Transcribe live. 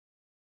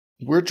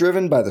We're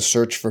driven by the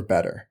search for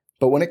better.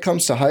 But when it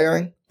comes to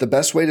hiring, the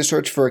best way to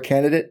search for a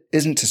candidate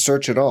isn't to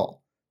search at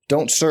all.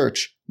 Don't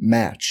search,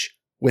 match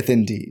with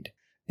Indeed.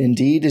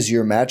 Indeed is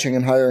your matching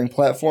and hiring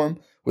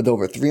platform with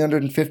over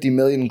 350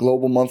 million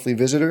global monthly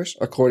visitors,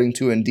 according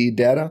to Indeed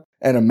data,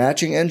 and a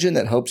matching engine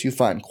that helps you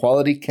find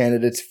quality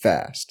candidates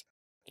fast.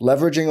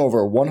 Leveraging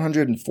over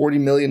 140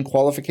 million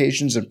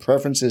qualifications and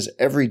preferences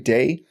every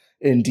day,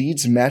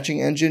 Indeed's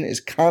matching engine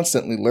is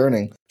constantly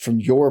learning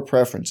from your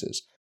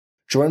preferences.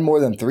 Join more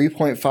than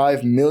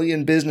 3.5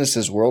 million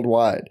businesses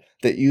worldwide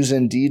that use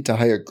Indeed to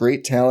hire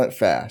great talent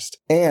fast.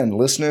 And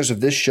listeners of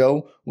this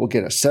show will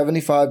get a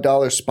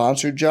 $75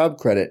 sponsored job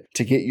credit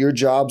to get your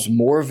jobs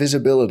more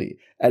visibility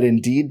at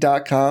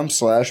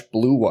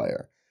Indeed.com/Blue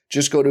Wire.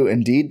 Just go to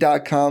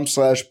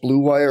Indeed.com/Blue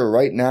Wire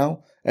right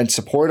now and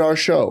support our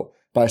show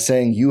by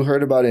saying you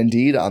heard about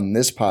Indeed on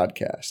this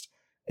podcast.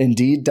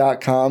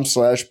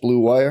 Indeed.com/Blue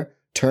Wire.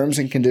 Terms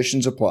and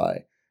conditions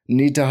apply.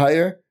 Need to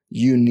hire?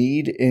 You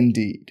need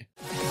Indeed.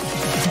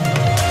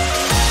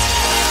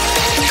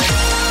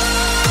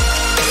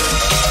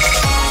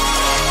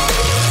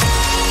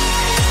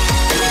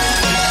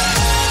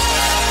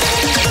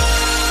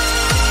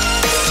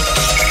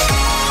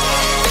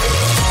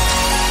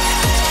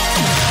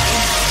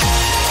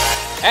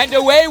 And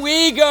away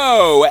we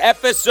go,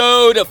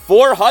 episode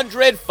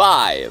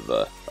 405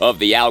 of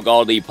the Al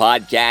Galdi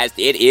podcast.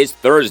 It is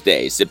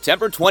Thursday,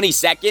 September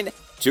 22nd,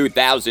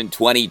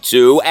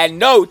 2022. And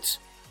note,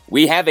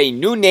 we have a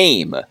new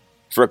name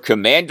for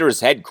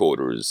Commanders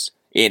headquarters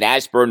in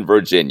Ashburn,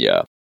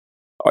 Virginia.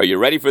 Are you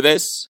ready for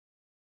this?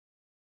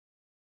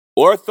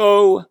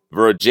 Ortho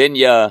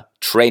Virginia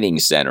Training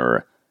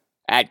Center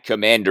at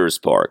Commanders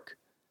Park.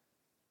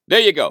 There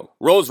you go.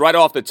 Rolls right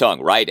off the tongue,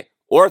 right?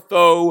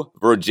 Ortho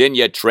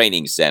Virginia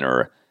Training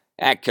Center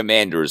at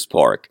Commanders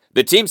Park.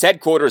 The team's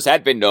headquarters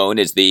had been known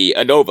as the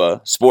Inova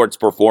Sports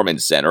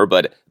Performance Center,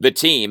 but the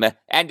team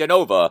and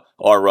Inova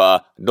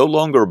are no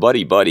longer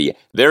buddy-buddy.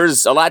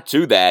 There's a lot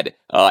to that,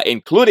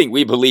 including,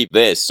 we believe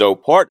this. So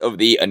part of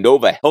the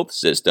Inova health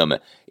system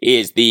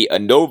is the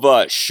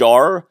Inova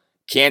Shar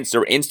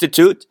Cancer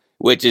Institute,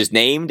 which is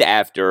named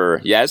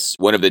after, yes,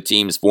 one of the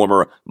team's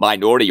former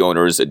minority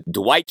owners,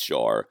 Dwight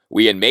Shar.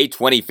 We, in May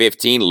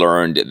 2015,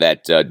 learned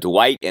that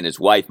Dwight and his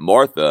wife,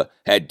 Martha,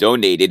 had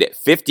donated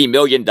 $50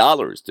 million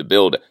to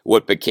build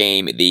what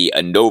became the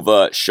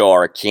Inova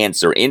Shar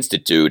Cancer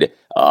Institute.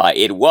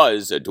 It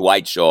was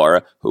Dwight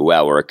Shar, who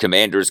our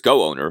Commanders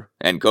co-owner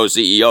and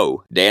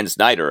co-CEO, Dan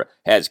Snyder,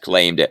 has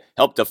claimed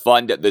helped to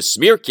fund the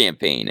smear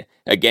campaign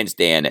against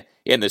Dan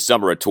in the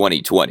summer of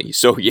 2020.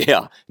 So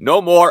yeah,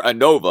 no more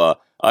Inova.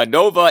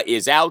 Inova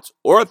is out.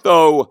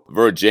 Ortho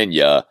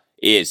Virginia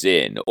is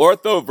in.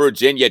 Ortho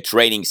Virginia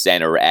Training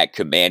Center at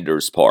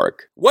Commanders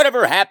Park.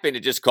 Whatever happened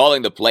to just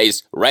calling the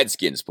place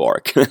Redskins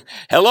Park?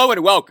 Hello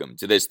and welcome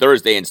to this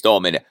Thursday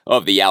installment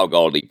of the Al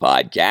Galdi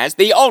podcast,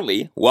 the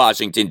only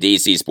Washington,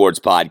 D.C. sports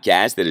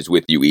podcast that is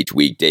with you each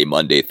weekday,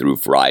 Monday through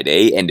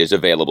Friday, and is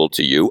available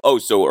to you oh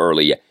so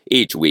early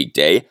each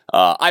weekday.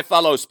 I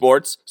follow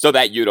sports so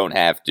that you don't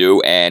have to,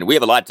 and we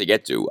have a lot to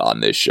get to on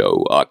this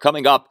show.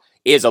 Coming up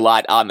is a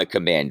lot on the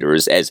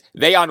Commanders as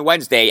they on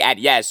Wednesday at,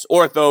 yes,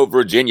 Ortho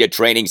Virginia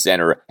Training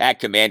Center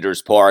at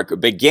Commanders Park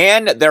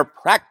began their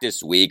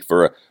practice week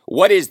for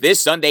what is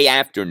this Sunday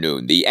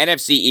afternoon, the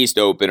NFC East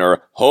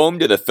opener, home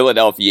to the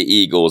Philadelphia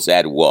Eagles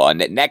at 1.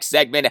 Next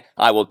segment,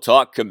 I will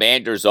talk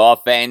Commanders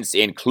offense,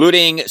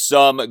 including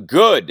some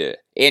good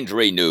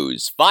injury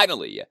news,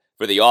 finally,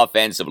 for the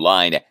offensive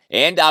line,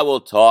 and I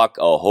will talk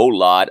a whole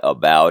lot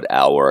about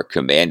our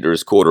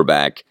Commanders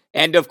quarterback,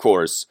 and of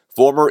course,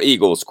 former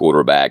Eagles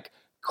quarterback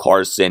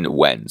Carson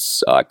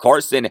Wentz.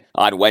 Carson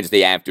on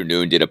Wednesday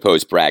afternoon did a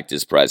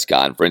post-practice press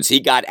conference.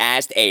 He got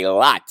asked a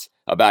lot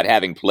about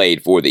having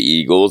played for the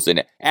Eagles,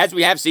 and as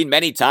we have seen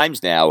many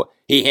times now,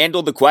 he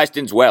handled the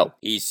questions well.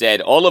 He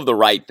said all of the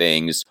right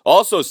things,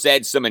 also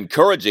said some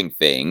encouraging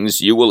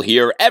things. You will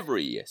hear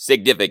every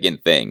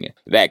significant thing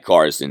that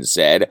Carson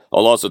said.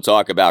 I'll also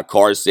talk about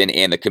Carson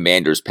and the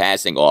Commanders'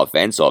 passing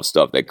offense, off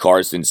stuff that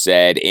Carson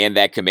said, and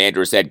that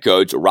Commanders head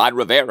coach Ron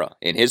Rivera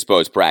in his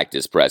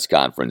post-practice press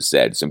conference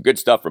said. Some good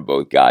stuff from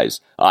both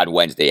guys on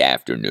Wednesday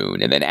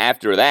afternoon. And then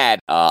after that,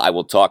 I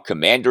will talk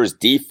Commanders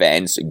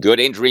defense. Good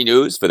injury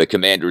news for the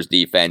Commanders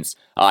defense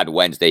on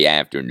Wednesday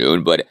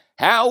afternoon, but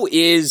how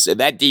is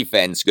that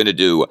defense going to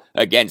do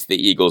against the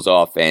Eagles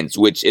offense,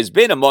 which has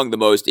been among the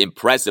most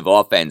impressive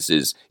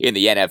offenses in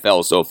the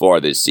NFL so far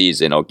this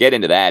season? I'll get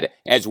into that,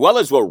 as well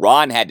as what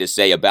Ron had to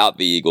say about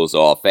the Eagles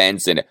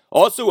offense, and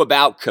also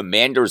about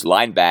Commanders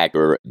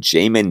linebacker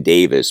Jamin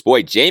Davis.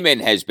 Boy,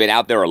 Jamin has been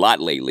out there a lot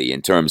lately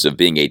in terms of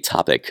being a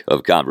topic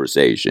of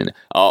conversation.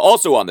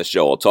 Also on the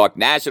show, I'll talk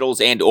Nationals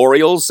and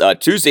Orioles.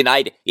 Tuesday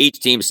night, each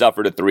team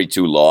suffered a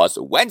 3-2 loss.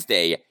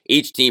 Wednesday,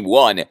 each team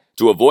won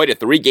to avoid a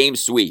 3-game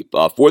sweep.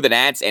 For the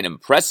Nats, an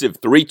impressive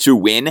 3-2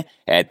 win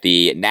at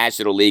the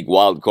National League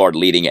wildcard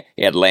leading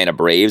Atlanta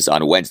Braves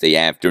on Wednesday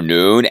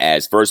afternoon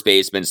as first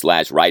baseman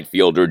 / right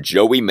fielder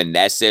Joey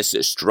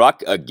Meneses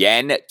struck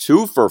again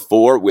 2 for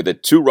 4 with a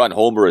 2-run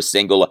homer, a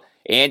single,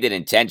 and an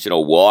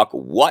intentional walk.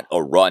 What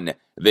a run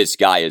this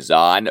guy is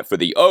on. For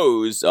the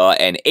O's,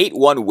 an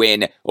 8-1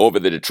 win over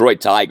the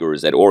Detroit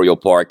Tigers at Oriole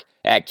Park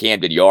at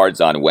Camden Yards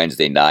on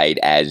Wednesday night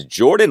as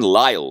Jordan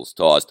Lyles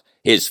tossed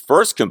his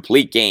first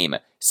complete game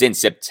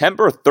since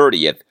September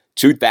 30th,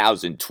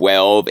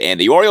 2012, and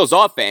the Orioles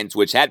offense,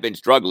 which had been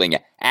struggling,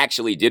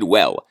 actually did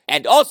well.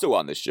 And also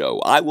on the show,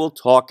 I will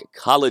talk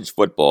college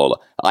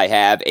football. I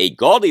have a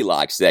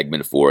Goldilocks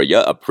segment for you,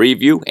 a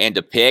preview and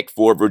a pick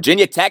for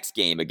Virginia Tech's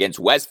game against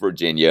West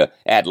Virginia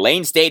at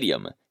Lane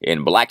Stadium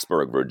in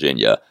Blacksburg,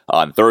 Virginia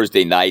on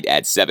Thursday night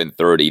at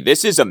 7:30.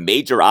 This is a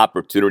major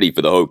opportunity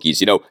for the Hokies.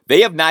 You know,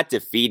 they have not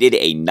defeated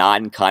a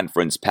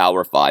non-conference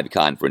Power 5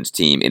 conference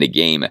team in a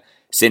game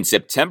since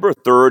September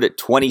 3rd,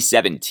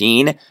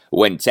 2017,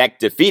 when Tech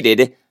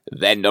defeated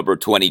then number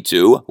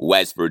 22,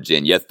 West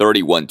Virginia,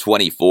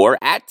 31-24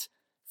 at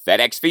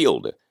FedEx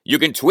Field. You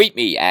can tweet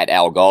me at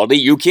Al Galdi.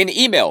 You can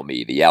email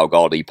me, the Al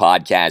Galdi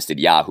podcast at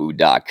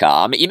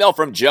yahoo.com. Email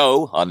from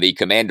Joe on the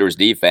Commanders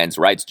defense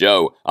writes,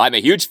 Joe, I'm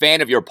a huge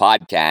fan of your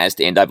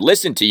podcast, and I've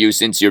listened to you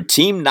since your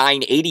Team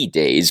 980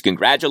 days.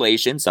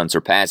 Congratulations on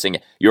surpassing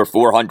your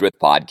 400th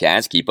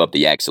podcast. Keep up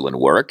the excellent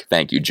work.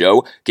 Thank you,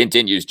 Joe.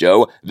 Continues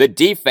Joe, the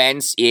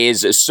defense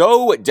is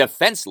so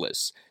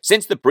defenseless.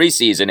 Since the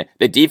preseason,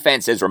 the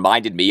defense has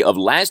reminded me of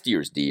last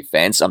year's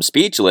defense. I'm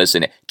speechless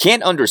and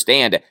can't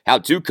understand how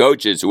two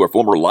coaches who are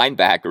former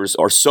linebackers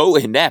are so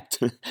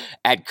inept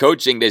at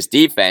coaching this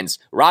defense.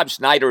 Rob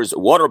Schneider's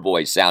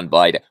Waterboy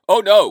soundbite, oh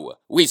no,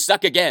 we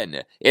suck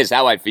again, is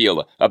how I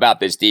feel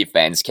about this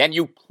defense. Can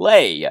you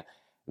play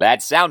that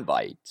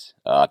soundbite?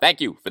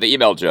 Thank you for the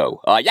email, Joe.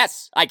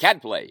 Yes, I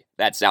can play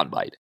that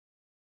soundbite.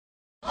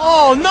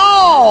 Oh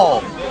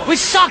no, we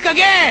suck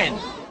again!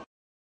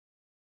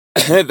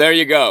 There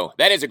you go.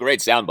 That is a great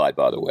soundbite,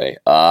 by the way.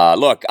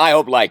 Look, I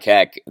hope like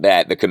heck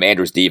that the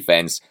Commanders'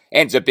 defense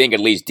ends up being at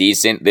least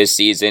decent this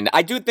season.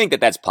 I do think that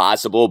that's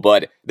possible,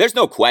 but there's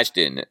no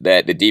question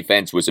that the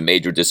defense was a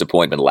major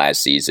disappointment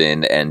last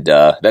season and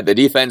that the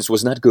defense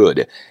was not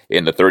good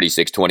in the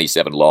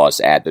 36-27 loss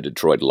at the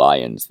Detroit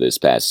Lions this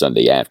past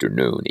Sunday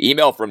afternoon.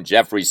 Email from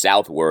Jeffrey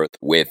Southworth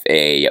with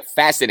a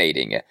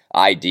fascinating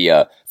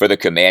idea for the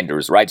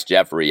Commanders. Writes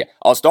Jeffrey,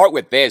 I'll start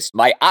with this.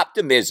 My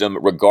optimism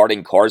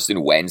regarding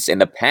Carson Wentz and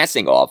the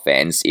passing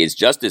offense is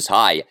just as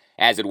high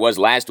as it was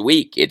last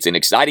week. It's an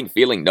exciting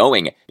feeling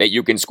knowing that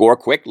you can score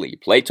quickly,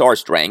 play to our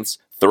strengths,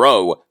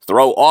 throw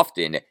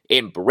often,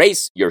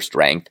 embrace your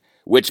strength,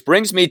 which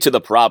brings me to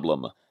the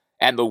problem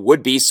and the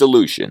would-be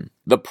solution.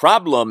 The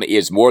problem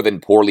is more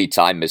than poorly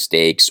timed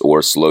mistakes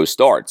or slow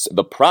starts.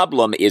 The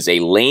problem is a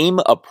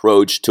lame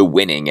approach to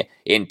winning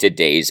in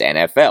today's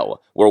NFL.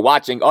 We're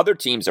watching other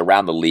teams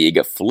around the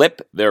league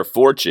flip their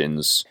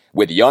fortunes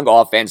with young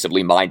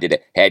offensively minded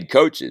head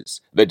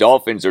coaches. The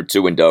Dolphins are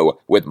 2-0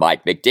 with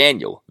Mike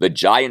McDaniel. The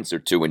Giants are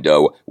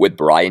 2-0 with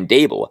Brian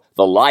Daboll.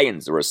 The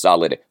Lions are a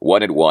solid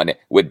 1-1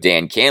 with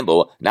Dan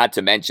Campbell, not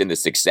to mention the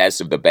success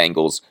of the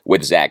Bengals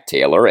with Zach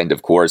Taylor, and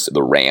of course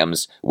the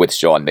Rams with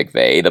Sean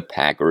McVay, the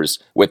Packers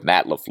with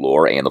Matt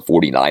LaFleur, and the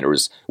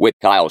 49ers with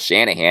Kyle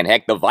Shanahan.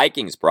 Heck, the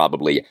Vikings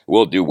probably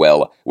will do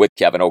well with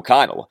Kevin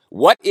O'Connell.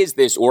 What is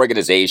this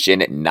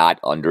organization not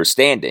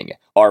understanding?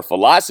 Our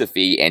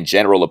philosophy and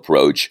general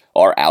approach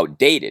are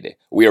outdated.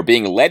 We are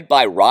being led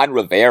by Ron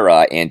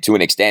Rivera and, to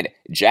an extent,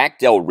 Jack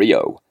Del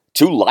Rio,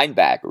 two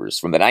linebackers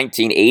from the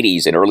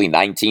 1980s and early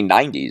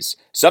 1990s.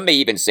 Some may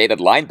even say that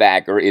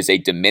linebacker is a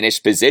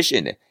diminished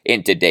position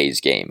in today's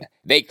game.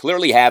 They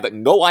clearly have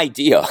no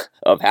idea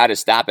of how to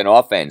stop an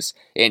offense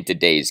in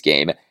today's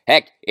game.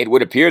 Heck, it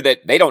would appear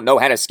that they don't know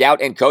how to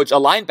scout and coach a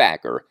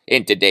linebacker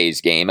in today's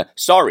game.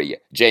 Sorry,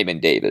 Jamin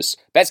Davis.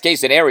 Best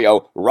case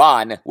scenario,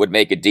 Ron would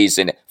make a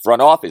decent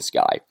front office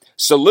guy.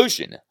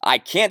 Solution, I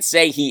can't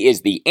say he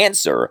is the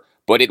answer,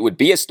 but it would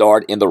be a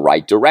start in the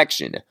right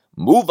direction.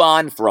 Move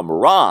on from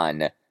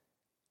Ron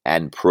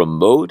and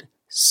promote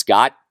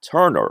Scott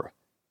Turner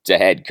to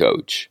head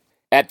coach.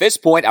 At this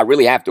point, I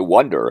really have to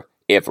wonder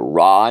if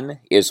Ron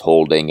is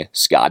holding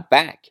Scott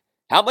back.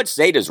 How much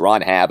say does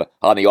Ron have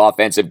on the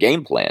offensive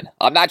game plan?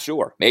 I'm not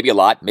sure. Maybe a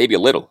lot, maybe a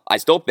little. I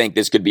still think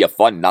this could be a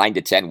fun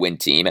 9-10 win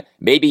team,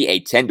 maybe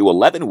a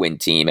 10-11 win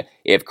team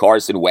if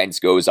Carson Wentz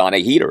goes on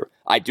a heater.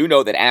 I do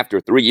know that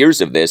after 3 years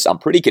of this, I'm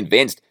pretty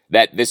convinced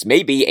that this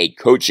may be a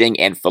coaching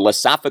and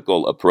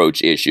philosophical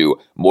approach issue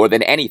more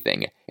than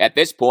anything. At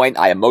this point,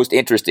 I am most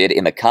interested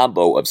in the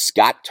combo of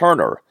Scott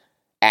Turner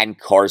and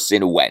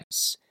Carson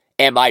Wentz.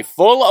 Am I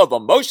full of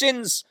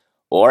emotions?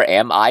 Or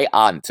am I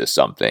on to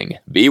something?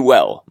 Be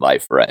well, my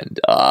friend.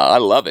 I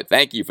love it.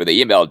 Thank you for the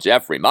email,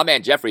 Jeffrey. My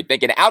man Jeffrey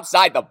thinking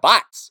outside the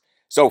box.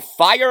 So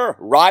fire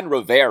Ron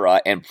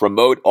Rivera and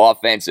promote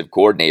offensive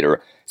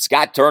coordinator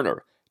Scott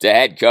Turner to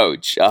head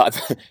coach.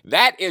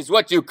 That is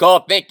what you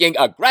call thinking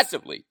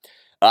aggressively.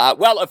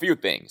 Well, a few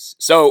things.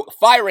 So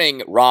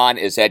firing Ron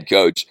as head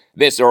coach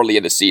this early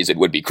in the season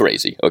would be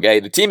crazy, okay?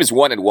 The team is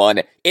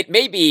 1-1. It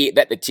may be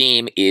that the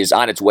team is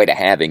on its way to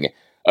having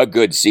a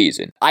good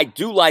season. I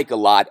do like a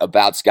lot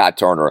about Scott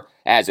Turner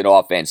as an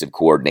offensive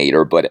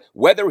coordinator, but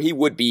whether he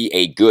would be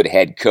a good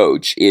head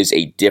coach is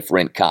a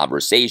different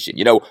conversation.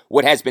 You know,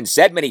 what has been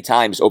said many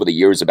times over the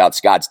years about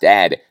Scott's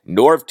dad,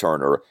 Norv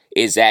Turner,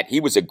 is that he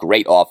was a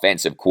great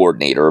offensive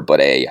coordinator, but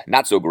a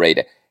not so great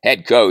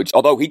head coach,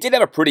 although he did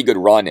have a pretty good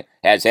run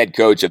as head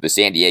coach of the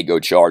San Diego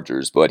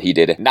Chargers, but he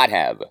did not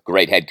have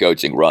great head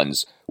coaching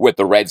runs with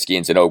the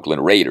Redskins and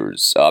Oakland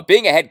Raiders.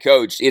 Being a head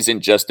coach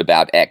isn't just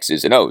about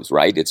X's and O's,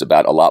 right? It's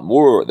about a lot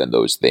more than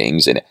those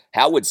things, and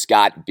how would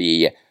Scott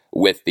be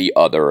with the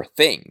other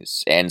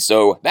things? And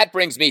so that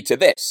brings me to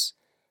this,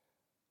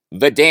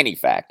 the Danny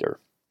factor.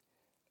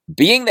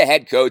 Being the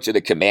head coach of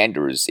the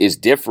Commanders is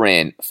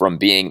different from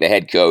being the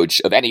head coach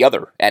of any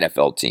other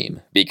NFL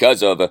team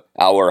because of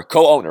our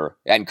co-owner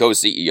and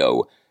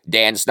co-CEO,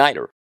 Dan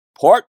Snyder.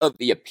 Part of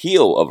the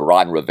appeal of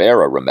Ron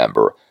Rivera,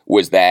 remember,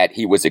 was that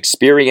he was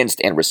experienced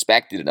and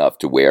respected enough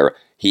to where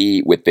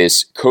he, with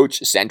this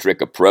coach-centric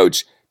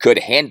approach, could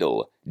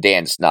handle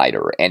Dan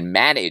Snyder and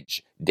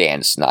manage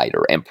Dan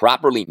Snyder and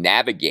properly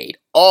navigate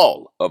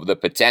all of the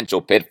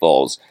potential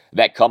pitfalls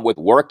that come with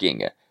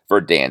working for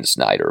Dan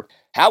Snyder.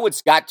 How would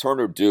Scott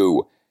Turner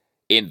do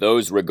in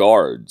those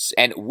regards?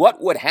 And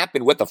what would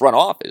happen with the front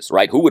office,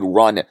 right? Who would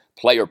run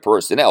player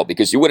personnel?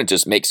 Because you wouldn't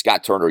just make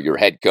Scott Turner your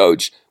head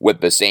coach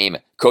with the same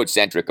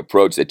coach-centric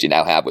approach that you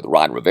now have with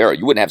Ron Rivera.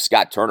 You wouldn't have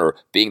Scott Turner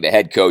being the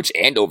head coach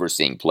and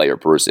overseeing player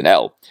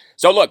personnel.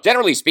 So look,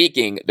 generally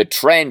speaking, the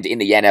trend in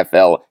the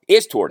NFL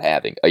is toward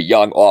having a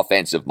young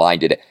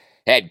offensive-minded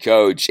head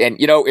coach. And,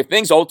 you know, if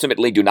things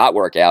ultimately do not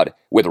work out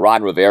with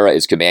Ron Rivera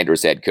as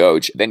Commanders head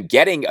coach, then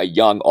getting a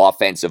young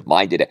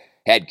offensive-minded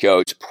head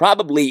coach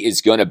probably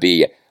is going to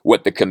be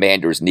what the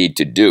Commanders need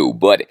to do.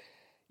 But,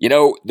 you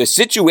know, the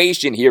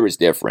situation here is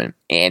different.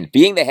 And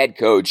being the head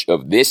coach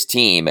of this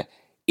team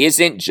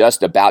isn't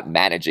just about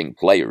managing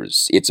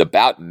players. It's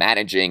about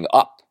managing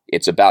up.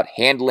 It's about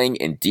handling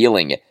and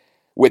dealing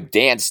with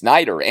Dan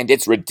Snyder. And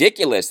it's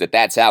ridiculous that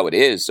that's how it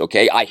is,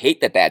 okay? I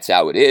hate that that's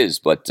how it is,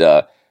 but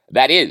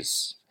that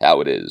is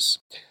how it is.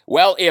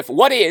 Well, if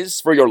what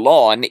is for your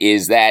lawn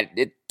is that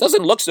it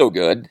doesn't look so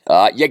good,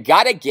 you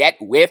gotta get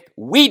with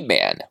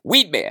Weedman.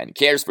 Weedman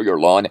cares for your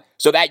lawn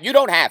so that you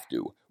don't have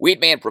to.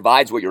 Weedman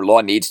provides what your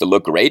lawn needs to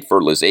look great: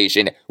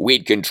 fertilization,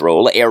 weed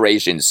control,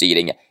 aeration,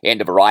 seeding, and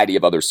a variety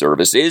of other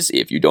services.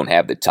 If you don't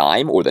have the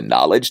time or the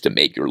knowledge to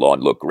make your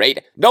lawn look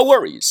great, no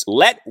worries.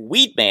 Let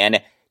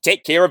Weedman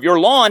take care of your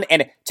lawn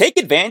and take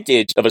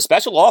advantage of a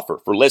special offer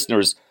for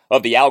listeners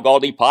of the Al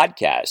Galdi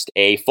podcast: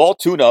 a fall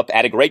tune-up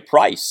at a great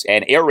price,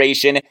 and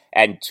aeration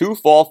and 2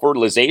 fall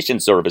fertilization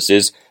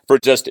services for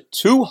just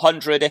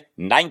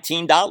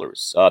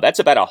 $219. That's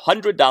about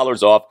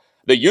 $100 off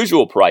the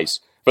usual price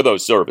for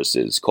those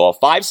services. Call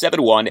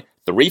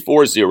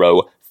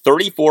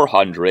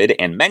 571-340-3400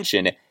 and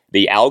mention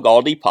the Al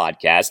Galdi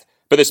podcast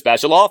for the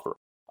special offer.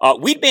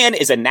 Weedman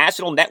is a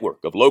national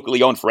network of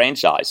locally owned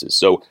franchises,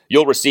 so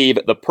you'll receive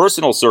the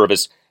personal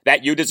service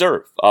that you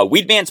deserve.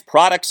 Weedman's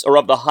products are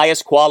of the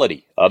highest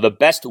quality, the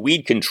best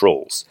weed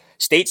controls,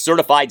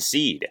 state-certified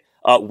seed.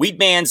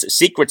 Weedman's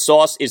secret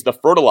sauce is the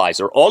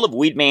fertilizer. All of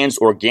Weedman's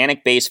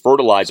organic-based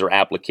fertilizer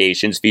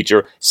applications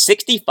feature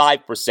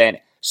 65%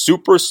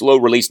 super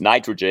slow-release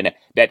nitrogen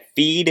that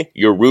feed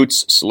your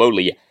roots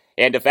slowly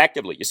and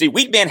effectively. You see,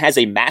 Weedman has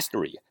a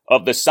mastery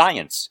of the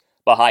science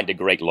behind a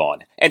great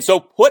lawn. And so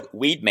put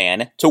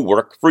Weedman to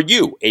work for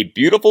you. A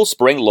beautiful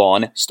spring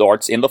lawn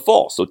starts in the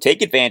fall. So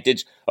take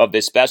advantage of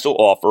this special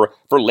offer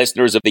for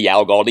listeners of the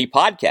Al Galdi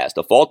podcast: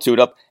 a fall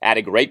tune-up at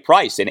a great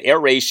price, an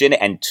aeration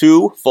and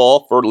 2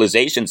 fall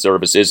fertilization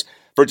services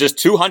for just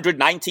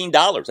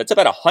 $219. That's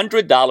about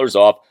 $100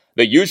 off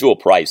the usual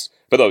price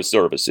for those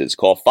services.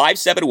 Call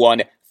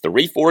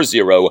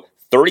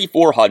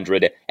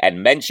 571-340-3400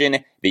 and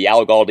mention the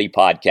Al Galdi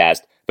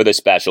podcast for the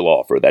special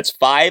offer. That's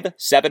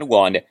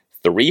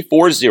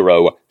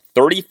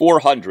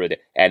 571-340-3400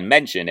 and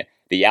mention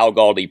the Al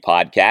Galdi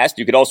podcast.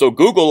 You could also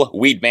Google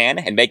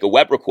Weedman and make a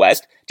web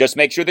request. Just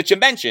make sure that you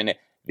mention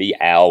the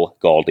Al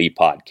Galdi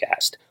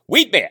podcast.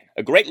 Weedman,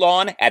 a great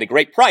lawn at a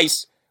great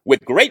price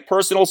with great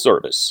personal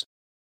service.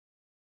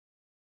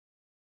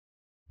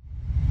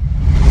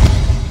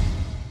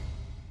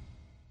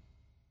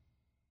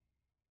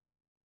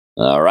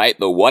 All right,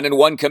 the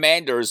 1-1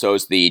 Commanders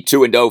host the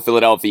 2-0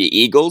 Philadelphia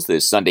Eagles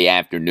this Sunday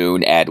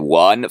afternoon at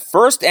 1.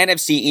 First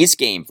NFC East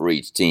game for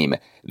each team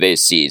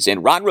this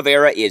season. Ron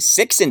Rivera is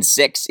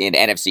 6-6 in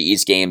NFC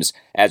East games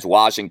as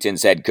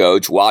Washington's head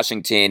coach.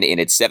 Washington, in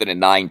its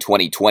 7-9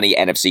 2020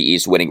 NFC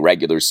East winning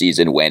regular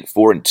season, went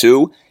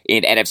 4-2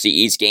 in NFC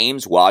East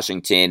games.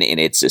 Washington, in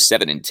its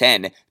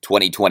 7-10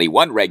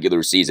 2021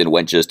 regular season,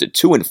 went just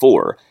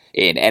 2-4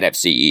 in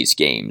NFC East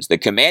games. The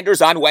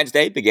Commanders on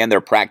Wednesday began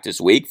their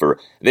practice week for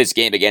this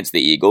game against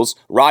the Eagles.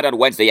 Rod on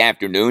Wednesday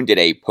afternoon did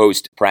a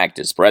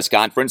post-practice press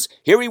conference.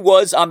 Here he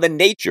was on the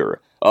nature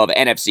of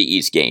NFC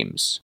East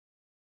games.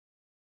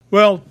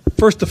 Well,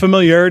 first, the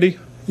familiarity.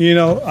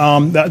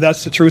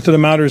 That's the truth of the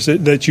matter is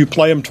that you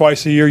play them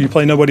twice a year. You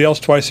play nobody else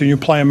twice a year. You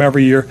play them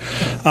every year.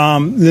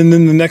 Then the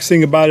next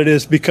thing about it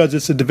is because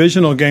it's a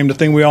divisional game, the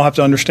thing we all have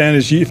to understand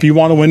is if you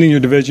want to win in your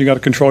division, you got to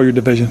control your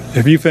division.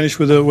 If you finish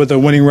with a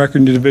winning record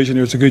in your division,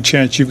 there's a good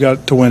chance you've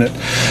got to win it.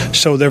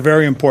 So they're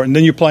very important.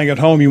 Then you're playing at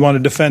home. You want to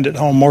defend at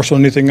home more so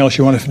than anything else.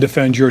 You want to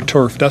defend your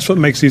turf. That's what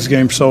makes these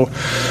games so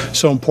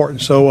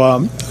important.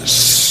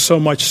 So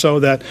much so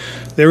that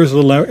there is a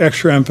little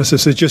extra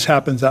emphasis. It just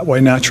happens that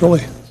way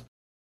naturally.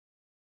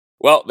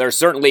 Well, there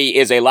certainly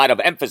is a lot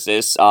of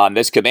emphasis on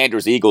this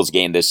Commanders-Eagles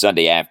game this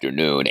Sunday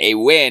afternoon. A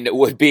win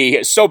would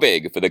be so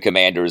big for the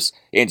Commanders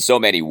in so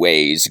many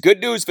ways. Good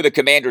news for the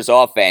Commanders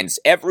offense.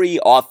 Every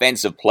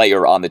offensive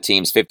player on the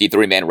team's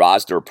 53-man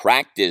roster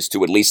practiced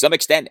to at least some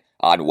extent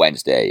on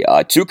Wednesday.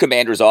 Two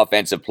Commanders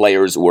offensive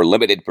players were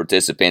limited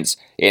participants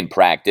in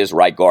practice.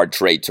 Right guard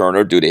Trey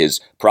Turner due to his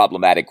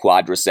problematic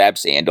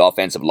quadriceps and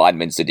offensive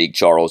lineman Sadiq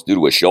Charles due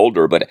to a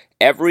shoulder. But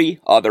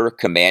every other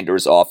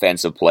Commanders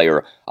offensive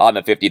player on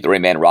the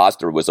 53-man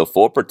roster was a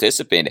full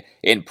participant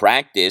in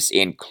practice,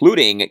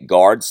 including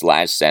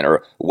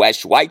guard/center Wes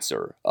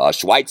Schweitzer.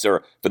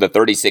 Schweitzer, for the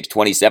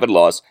 36-27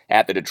 loss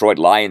at the Detroit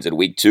Lions in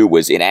Week 2,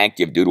 was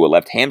inactive due to a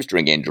left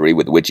hamstring injury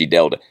with which he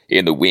dealt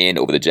in the win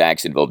over the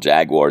Jacksonville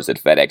Jaguars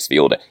at FedEx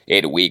Field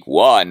in Week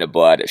 1.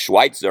 But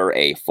Schweitzer,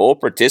 a full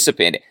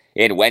participant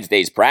in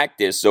Wednesday's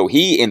practice, so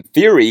he, in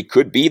theory,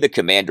 could be the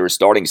Commanders'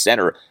 starting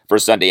center for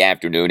Sunday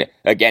afternoon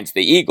against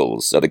the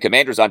Eagles. So the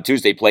Commanders on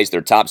Tuesday placed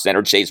their top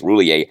center, Chase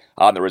Roulier,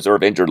 on the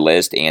reserve injured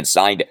list and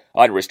signed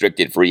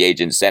unrestricted free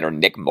agent center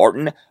Nick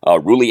Martin.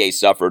 Roulier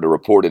suffered a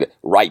reported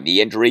right knee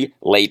injury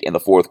late in the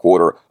fourth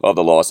quarter of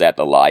the loss at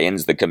the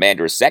Lions. The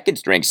Commanders'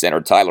 second-string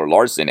center, Tyler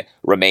Larson,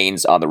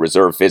 remains on the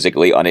reserve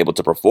physically unable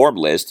to perform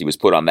list. He was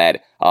put on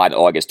that on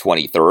August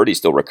 23rd. He's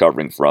still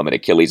recovering from an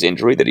Achilles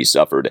injury that he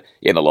suffered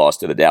in the loss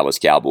to the Dallas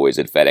Cowboys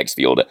at FedEx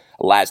Field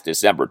last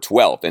December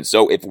 12th. And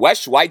so if Wes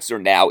Schweitzer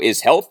now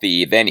is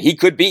healthy, then he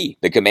could be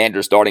the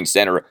Commanders' starting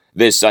center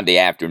this Sunday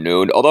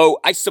afternoon. Although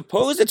I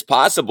suppose it's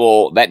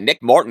possible that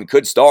Nick Martin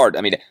could start.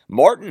 I mean,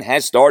 Martin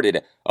has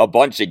started a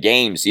bunch of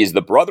games. He is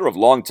the brother of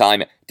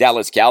longtime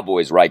Dallas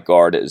Cowboys right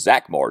guard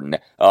Zach Martin.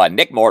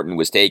 Nick Martin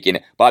was taken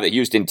by the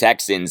Houston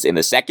Texans in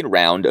the second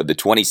round of the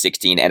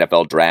 2016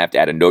 NFL Draft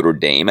out of Notre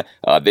Dame.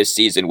 This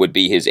season would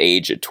be his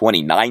age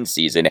 29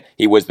 season.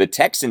 He was the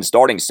Texans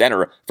starting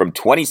center from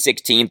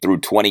 2016 through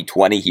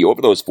 2020. He,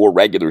 over those 4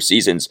 regular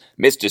seasons,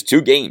 missed just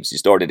 2 games. He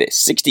started at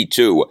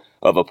 62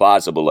 of a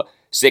possible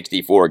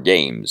 64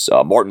 games.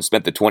 Martin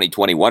spent the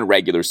 2021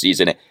 regular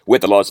season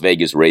with the Las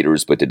Vegas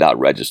Raiders, but did not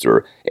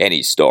register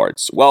any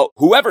starts. Well,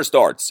 whoever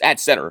starts at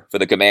center for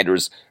the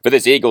Commanders for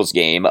this Eagles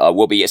game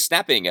will be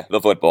snapping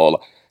the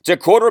football to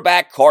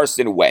quarterback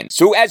Carson Wentz,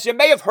 who, as you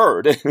may have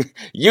heard,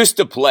 used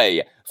to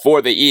play for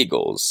the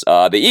Eagles.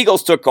 The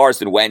Eagles took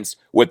Carson Wentz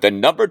with the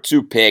number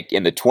 2 pick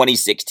in the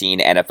 2016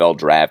 NFL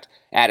Draft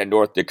out of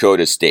North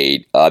Dakota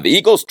State. The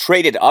Eagles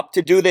traded up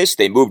to do this.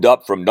 They moved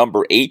up from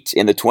number 8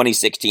 in the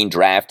 2016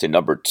 draft to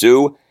number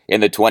 2 in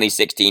the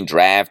 2016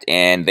 draft,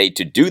 and they,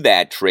 to do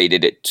that,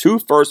 traded 2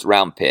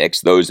 first-round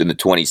picks, those in the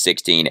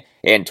 2016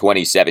 and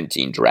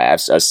 2017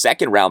 drafts, a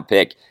second-round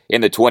pick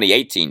in the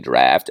 2018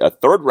 draft, a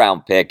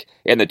third-round pick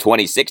in the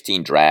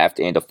 2016 draft,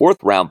 and a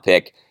fourth-round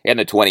pick in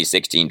the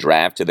 2016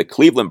 draft to the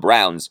Cleveland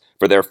Browns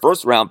for their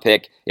first-round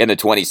pick in the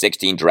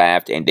 2016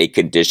 draft and a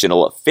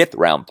conditional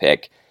fifth-round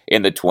pick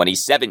in the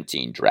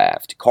 2017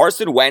 draft.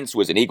 Carson Wentz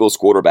was an Eagles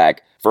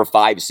quarterback for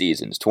 5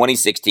 seasons,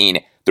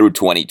 2016 through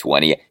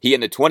 2020. He,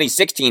 in the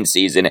 2016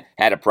 season,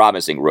 had a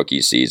promising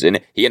rookie season.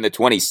 He, in the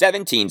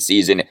 2017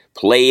 season,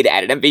 played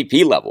at an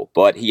MVP level,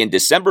 but he, in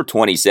December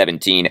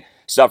 2017,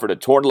 suffered a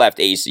torn left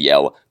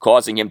ACL,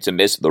 causing him to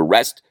miss the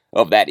rest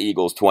of that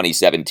Eagles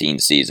 2017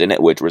 season,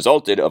 which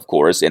resulted, of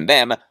course, in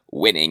them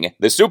winning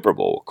the Super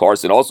Bowl.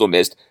 Carson also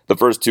missed the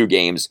first 2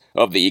 games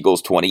of the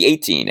Eagles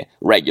 2018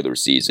 regular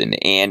season,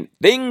 and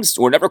things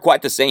were never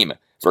quite the same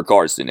for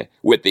Carson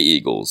with the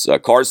Eagles.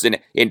 Carson,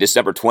 in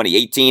December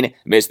 2018,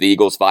 missed the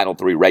Eagles' final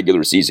 3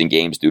 regular season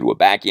games due to a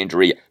back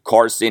injury.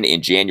 Carson,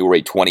 in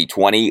January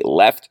 2020,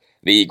 left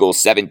the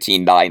Eagles'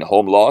 17-9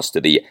 home loss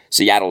to the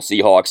Seattle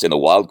Seahawks in the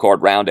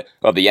wildcard round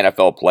of the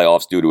NFL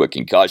playoffs due to a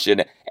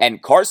concussion.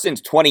 And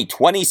Carson's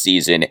 2020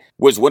 season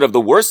was one of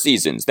the worst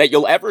seasons that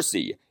you'll ever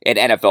see an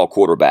NFL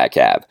quarterback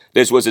have.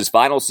 This was his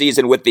final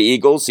season with the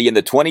Eagles. He, in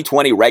the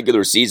 2020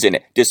 regular season,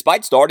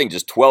 despite starting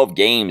just 12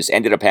 games,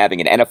 ended up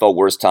having an NFL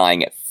worst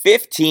tying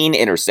 15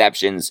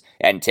 interceptions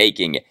and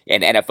taking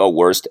an NFL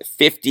worst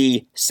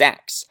 50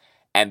 sacks.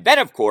 And then,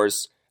 of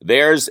course,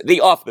 there's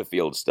the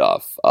off-the-field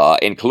stuff,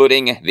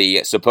 including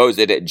the supposed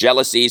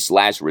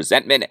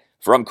jealousy/resentment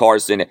from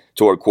Carson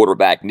toward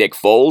quarterback Nick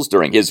Foles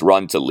during his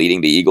run to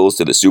leading the Eagles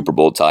to the Super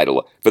Bowl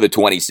title for the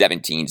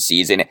 2017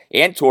 season,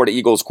 and toward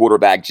Eagles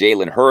quarterback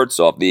Jalen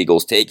Hurts off the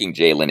Eagles taking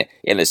Jalen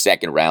in the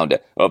second round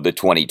of the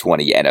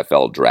 2020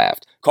 NFL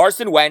Draft.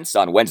 Carson Wentz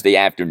on Wednesday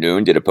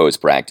afternoon did a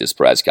post-practice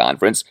press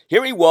conference.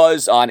 Here he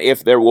was on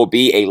if there will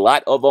be a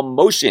lot of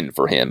emotion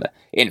for him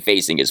in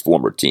facing his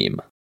former team.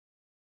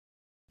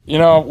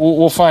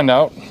 We'll find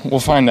out.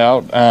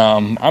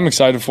 I'm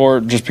excited for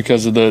it just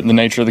because of the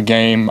nature of the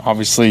game.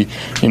 Obviously,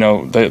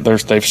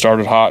 they've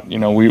started hot. We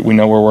know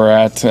where we're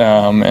at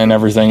and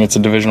everything. It's a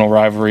divisional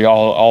rivalry.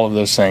 All of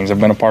those things. I've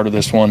been a part of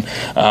this one.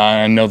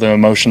 I know the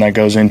emotion that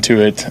goes into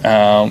it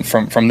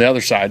from the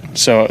other side.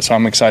 So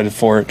I'm excited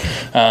for it.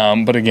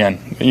 But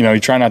again, you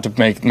try not to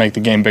make the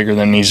game bigger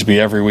than it needs to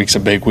be. Every week's a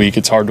big week.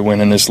 It's hard to win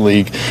in this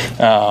league,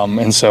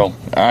 and so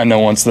I know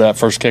once that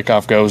first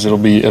kickoff goes, it'll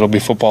be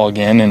football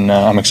again, and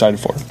I'm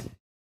excited for it.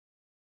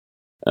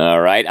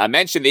 All right. I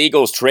mentioned the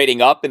Eagles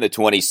trading up in the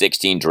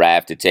 2016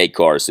 draft to take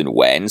Carson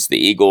Wentz. The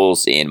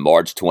Eagles in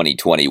March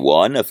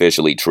 2021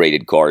 officially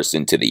traded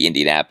Carson to the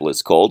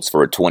Indianapolis Colts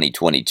for a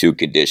 2022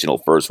 conditional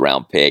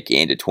first-round pick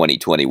and a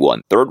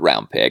 2021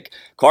 third-round pick.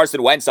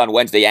 Carson Wentz on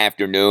Wednesday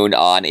afternoon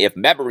on if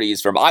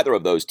memories from either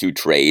of those two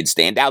trades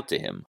stand out to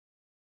him.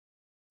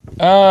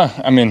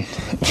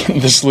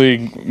 This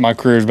league, my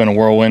career has been a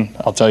whirlwind.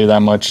 I'll tell you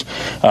that much.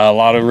 A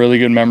lot of really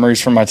good memories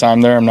from my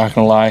time there. I'm not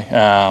going to lie.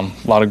 A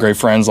lot of great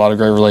friends, a lot of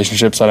great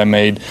relationships that I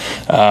made.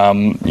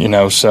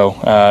 So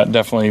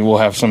definitely we'll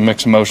have some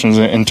mixed emotions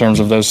in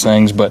terms of those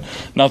things. But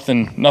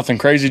nothing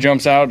crazy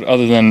jumps out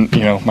other than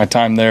my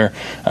time there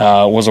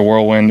was a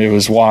whirlwind. It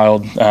was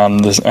wild.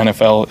 This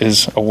NFL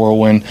is a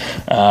whirlwind,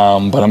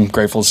 but I'm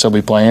grateful to still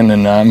be playing,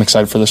 and I'm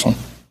excited for this one.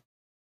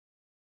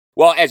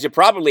 Well, as you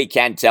probably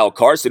can tell,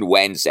 Carson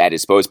Wentz at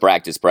his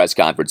post-practice press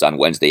conference on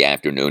Wednesday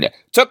afternoon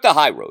took the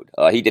high road.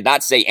 He did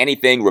not say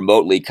anything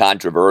remotely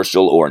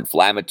controversial or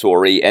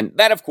inflammatory, and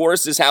that, of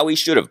course, is how he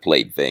should have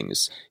played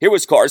things. Here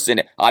was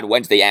Carson on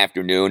Wednesday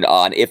afternoon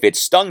on if it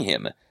stung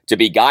him to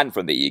be gone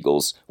from the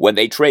Eagles when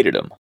they traded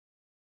him.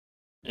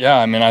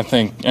 Yeah, I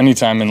think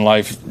anytime in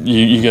life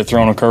you get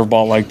thrown a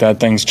curveball like that,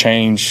 things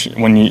change.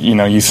 When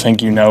you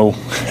think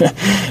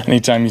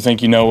anytime you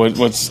think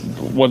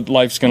what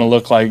life's going to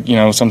look like,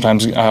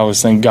 sometimes I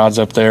always think God's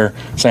up there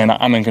saying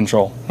I'm in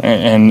control.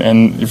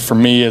 And for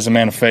me as a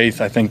man of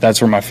faith, I think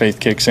that's where my faith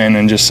kicks in,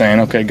 and just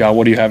saying, okay, God,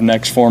 what do you have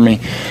next for me?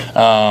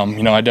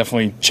 I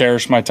definitely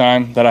cherished my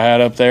time that I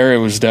had up there. It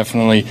was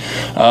definitely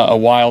a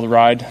wild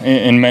ride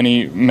in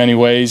many, many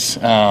ways.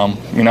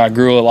 I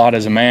grew a lot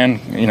as a man,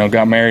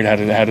 got married,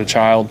 had a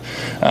child,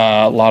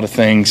 a lot of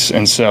things,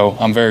 and so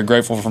I'm very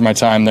grateful for my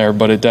time there.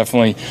 But it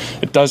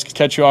does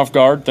catch you off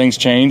guard. Things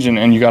change,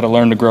 and you got to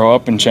learn to grow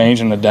up and change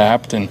and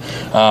adapt. And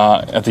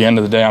at the end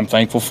of the day, I'm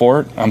thankful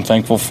for it. I'm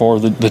thankful for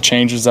the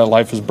changes that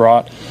life has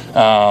brought,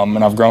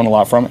 and I've grown a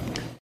lot from it.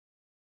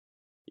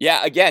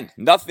 Yeah, again,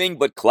 nothing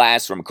but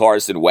class from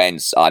Carson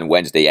Wentz on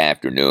Wednesday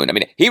afternoon.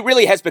 He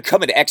really has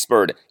become an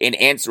expert in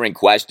answering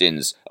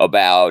questions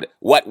about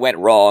what went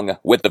wrong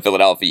with the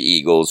Philadelphia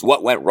Eagles,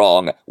 what went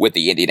wrong with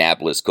the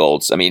Indianapolis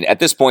Colts. At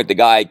this point, the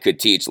guy could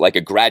teach like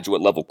a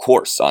graduate level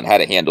course on how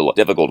to handle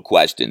difficult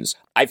questions.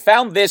 I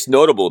found this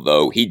notable,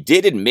 though. He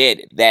did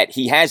admit that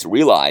he has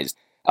realized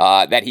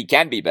that he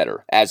can be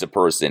better as a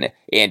person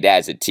and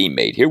as a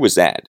teammate. Here was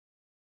that.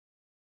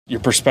 Your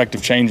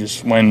perspective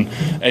changes when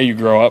you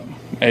grow up,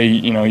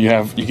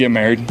 you get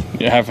married,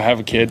 you have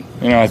a kid.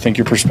 I think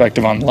your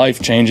perspective on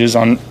life changes,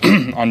 on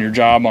on your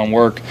job, on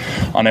work,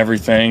 on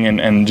everything,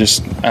 and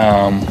just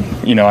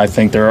I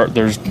think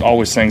there's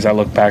always things I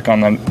look back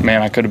on that,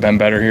 man, I could have been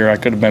better here. I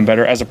could have been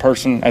better as a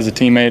person, as a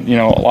teammate.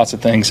 Lots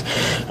of things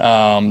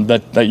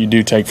that you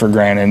do take for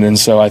granted, and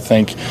so I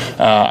think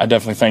I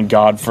definitely thank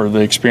God for the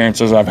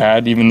experiences I've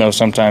had, even though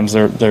sometimes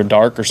they're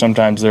dark or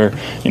sometimes they're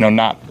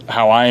not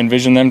how I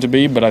envision them to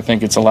be, but I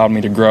think it's allowed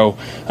me to grow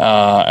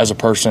as a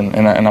person,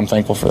 and I'm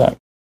thankful for that.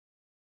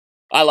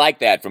 I like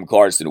that from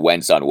Carson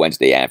Wentz on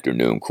Wednesday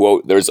afternoon.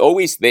 Quote, there's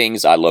always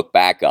things I look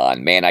back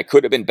on. Man, I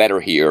could have been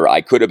better here.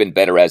 I could have been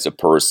better as a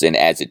person,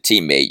 as a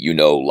teammate.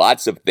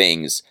 Lots of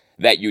things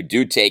that you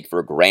do take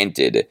for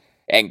granted.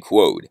 End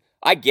quote.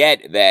 I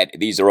get that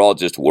these are all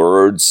just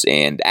words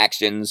and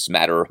actions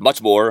matter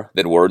much more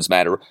than words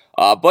matter.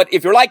 But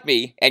if you're like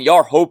me and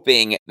you're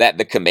hoping that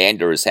the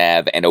Commanders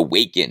have an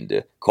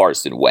awakened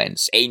Carson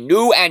Wentz, a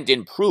new and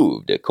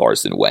improved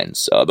Carson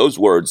Wentz, those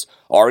words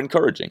are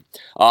encouraging.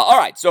 All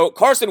right, so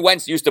Carson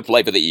Wentz used to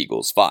play for the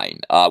Eagles, fine.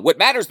 What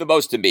matters the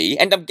most to me,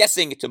 and I'm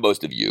guessing to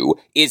most of you,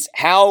 is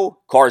how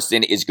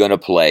Carson is going to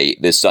play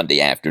this Sunday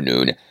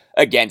afternoon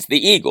against the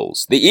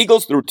Eagles. The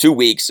Eagles, through 2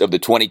 weeks of the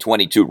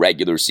 2022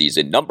 regular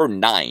season, number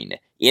 9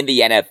 in the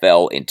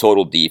NFL in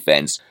total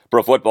defense,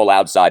 Pro Football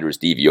Outsiders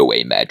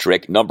DVOA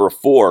metric, number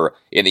 4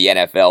 in the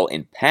NFL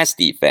in pass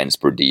defense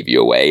per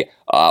DVOA,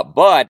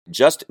 but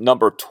just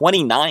number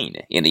 29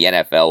 in the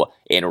NFL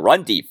in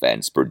run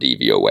defense per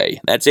DVOA.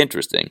 That's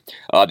interesting.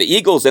 The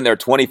Eagles, in their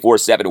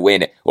 24-7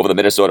 win over the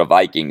Minnesota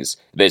Vikings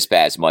this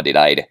past Monday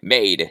night,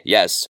 made,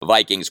 yes,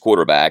 Vikings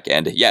quarterback,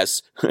 and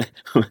yes,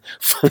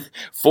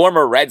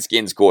 former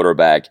Redskins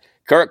quarterback,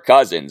 Kirk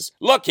Cousins,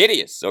 look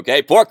hideous,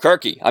 okay? Poor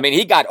Kirky.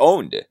 He got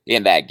owned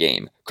in that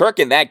game. Kirk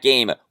in that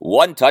game,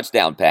 1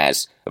 touchdown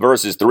pass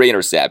versus 3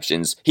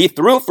 interceptions. He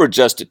threw for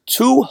just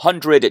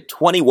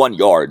 221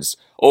 yards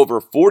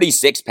over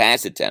 46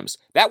 pass attempts.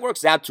 That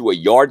works out to a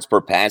yards per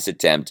pass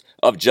attempt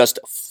of just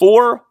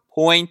 4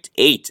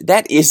 1.8.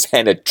 That is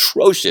an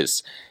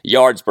atrocious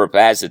yards per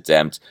pass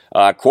attempt.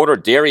 Quarter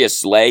Darius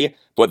Slay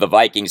put the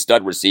Vikings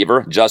stud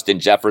receiver Justin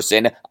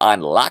Jefferson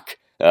on lock.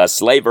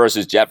 Slay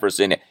versus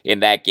Jefferson in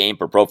that game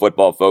per Pro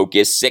Football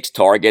Focus. 6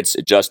 targets,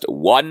 just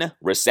 1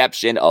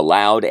 reception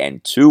allowed,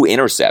 and 2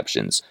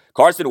 interceptions.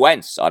 Carson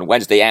Wentz on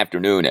Wednesday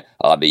afternoon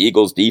on the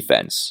Eagles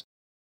defense.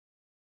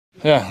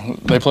 Yeah,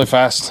 they play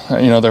fast.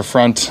 Their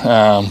front,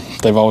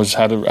 they've always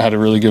had a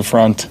really good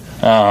front.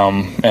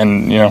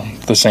 And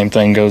the same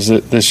thing goes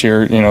this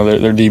year.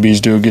 Their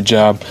DBs do a good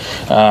job,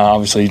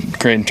 obviously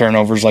creating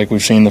turnovers like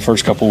we've seen the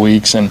first couple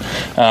weeks. And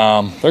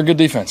they're a good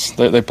defense.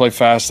 They play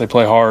fast. They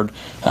play hard.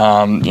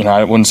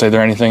 I wouldn't say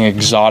they're anything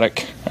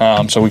exotic.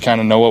 So we kind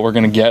of know what we're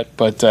going to get,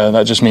 but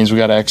that just means we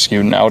got to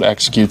execute and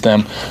out-execute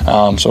them.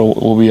 So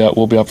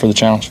we'll be up for the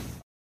challenge.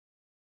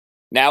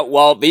 Now,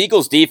 while the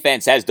Eagles'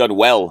 defense has done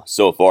well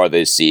so far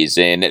this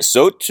season,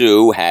 so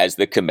too has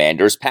the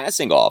Commanders'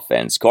 passing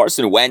offense.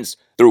 Carson Wentz,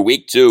 through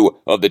week 2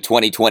 of the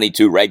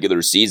 2022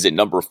 regular season,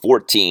 number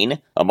 14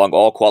 among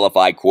all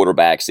qualified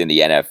quarterbacks in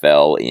the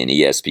NFL in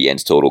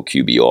ESPN's total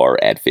QBR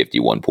at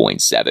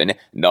 51.7,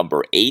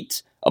 number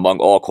 8 among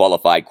all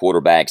qualified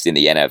quarterbacks in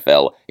the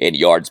NFL in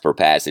yards per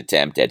pass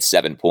attempt at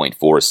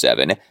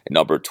 7.47.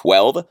 Number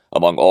 12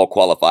 among all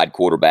qualified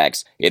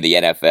quarterbacks in the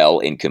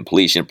NFL in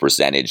completion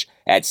percentage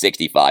at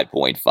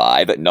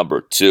 65.5.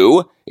 Number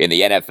 2 in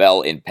the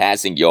NFL in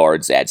passing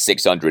yards at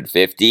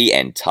 650,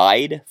 and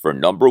tied for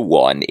number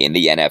 1 in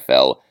the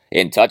NFL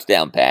in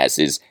touchdown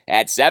passes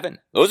at 7.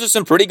 Those are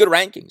some pretty good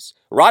rankings.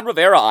 Ron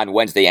Rivera on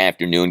Wednesday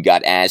afternoon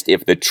got asked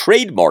if the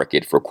trade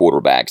market for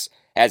quarterbacks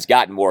has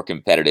gotten more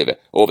competitive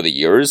over the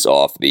years,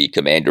 off the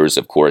Commanders,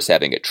 of course,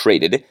 having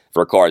traded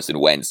for Carson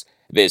Wentz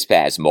this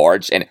past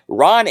March. And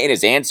Ron, in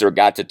his answer,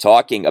 got to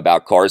talking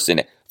about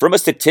Carson from a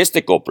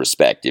statistical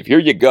perspective. Here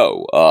you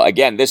go.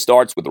 Again, this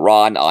starts with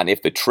Ron on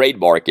if the trade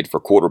market for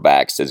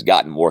quarterbacks has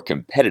gotten more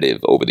competitive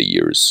over the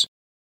years.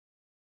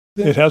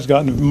 It has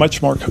gotten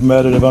much more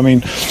competitive. I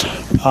mean,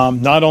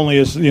 not only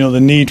is the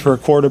need for a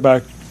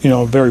quarterback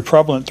very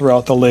prevalent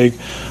throughout the league.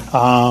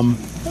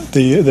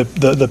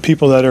 The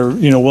people that are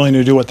willing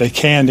to do what they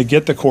can to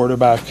get the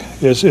quarterback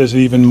is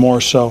even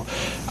more so.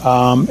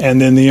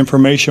 And then the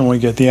information we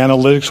get, the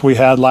analytics we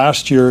had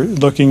last year,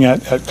 looking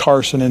at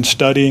Carson and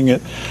studying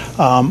it,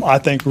 I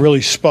think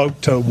really spoke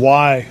to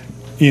why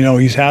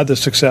he's had the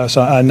success.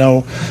 I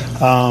know.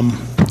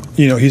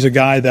 He's a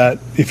guy that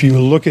if you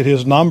look at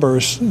his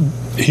numbers,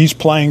 he's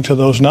playing to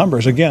those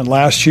numbers. Again,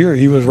 last year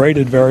he was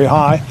rated very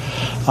high.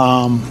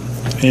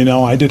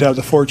 I did have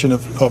the fortune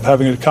of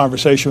having a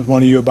conversation with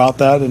one of you about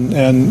that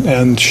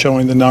and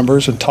showing the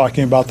numbers and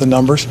talking about the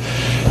numbers.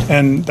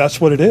 And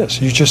that's what it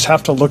is. You just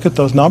have to look at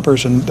those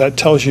numbers, and that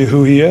tells you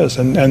who he is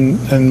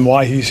and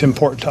why he's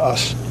important to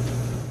us.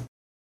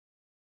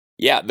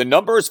 Yeah, the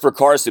numbers for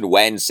Carson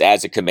Wentz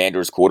as a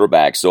Commanders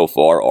quarterback so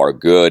far are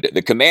good.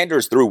 The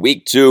Commanders through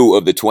week 2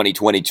 of the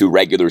 2022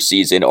 regular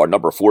season are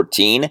number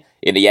 14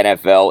 in the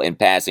NFL in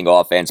passing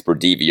offense per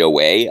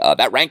DVOA.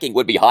 That ranking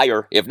would be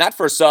higher if not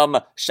for some,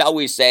 shall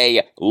we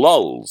say,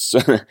 lulls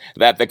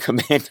that the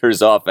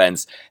Commanders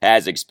offense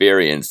has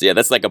experienced. Yeah,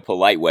 that's like a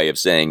polite way of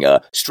saying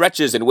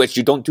stretches in which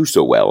you don't do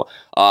so well.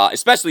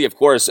 Especially, of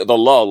course, the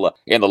lull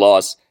in the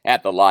loss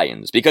at the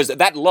Lions, because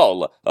that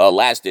lull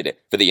lasted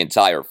for the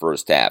entire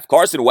first half.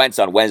 Carson Wentz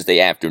on Wednesday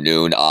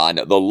afternoon on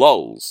the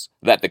lulls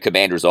that the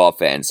Commanders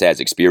offense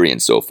has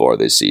experienced so far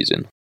this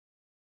season.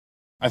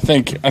 I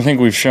think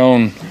we've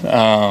shown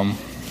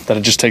that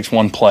it just takes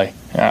one play.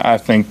 I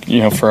think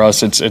for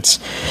us it's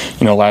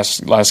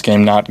last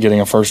game not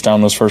getting a first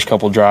down those first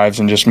couple drives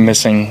and just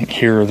missing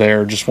here or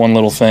there, just one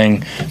little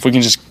thing. If we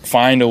can just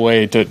find a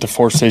way to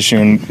force the issue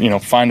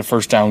and find a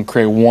first down,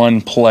 create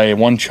one play,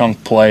 one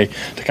chunk play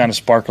to kind of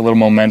spark a little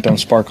momentum,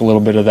 spark a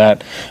little bit of that.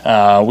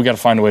 We got to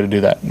find a way to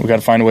do that. We got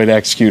to find a way to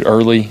execute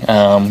early.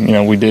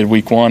 We did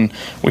week 1,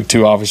 week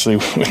 2. Obviously,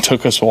 it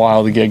took us a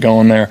while to get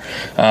going there,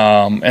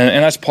 and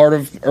that's part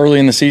of early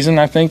in the season.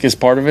 I think is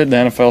part of it. The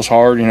NFL's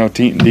hard.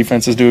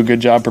 Defenses do a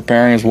good job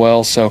preparing as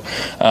well. So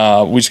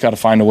we just got to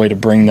find a way to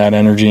bring that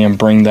energy and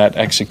bring that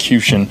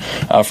execution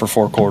for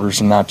 4 quarters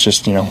and not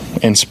just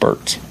in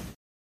spurts.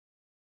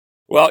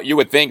 Well, you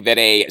would think that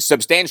a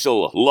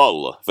substantial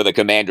lull for the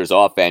Commanders'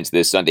 offense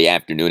this Sunday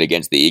afternoon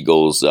against the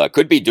Eagles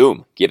could be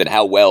doomed, given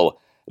how well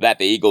that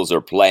the Eagles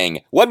are playing.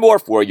 One more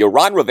for you.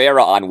 Ron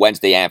Rivera on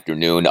Wednesday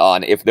afternoon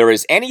on if there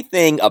is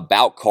anything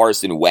about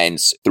Carson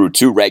Wentz through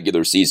 2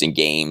 regular season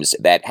games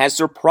that has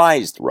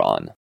surprised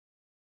Ron.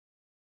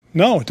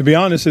 No, to be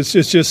honest, it's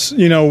just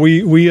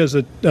we as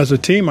a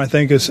team, I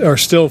think, are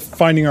still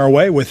finding our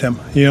way with him.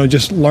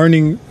 Just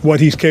learning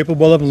what he's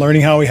capable of and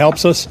learning how he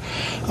helps us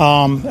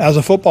as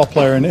a football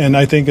player. And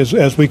I think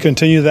as we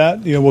continue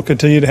that, we'll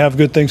continue to have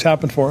good things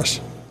happen for us.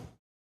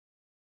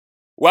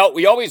 Well,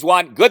 we always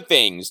want good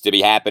things to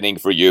be happening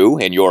for you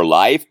in your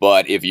life,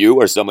 but if you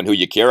or someone who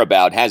you care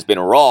about has been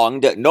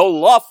wronged, no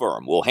law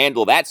firm will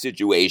handle that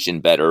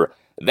situation better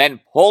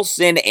than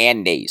Paulson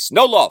and Nace.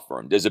 No law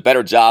firm does a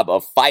better job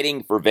of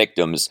fighting for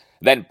victims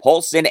than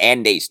Paulson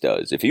and Nace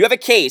does. If you have a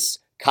case,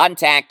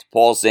 contact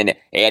Paulson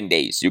and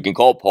Nace. You can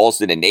call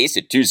Paulson and Nace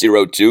at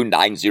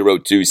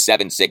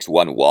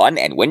 202-902-7611.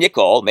 And when you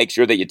call, make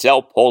sure that you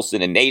tell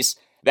Paulson and Nace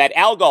that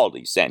Al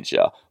Galdi sent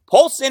you.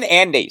 Paulson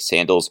and Nace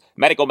handles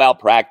medical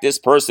malpractice,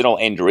 personal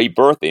injury,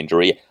 birth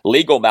injury,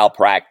 legal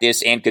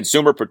malpractice, and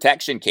consumer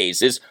protection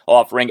cases,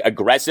 offering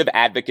aggressive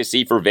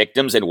advocacy for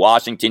victims in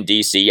Washington,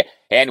 D.C.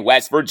 and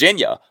West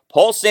Virginia.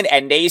 Paulson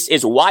and Nace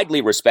is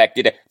widely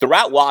respected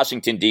throughout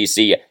Washington,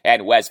 D.C.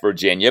 and West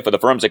Virginia for the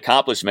firm's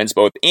accomplishments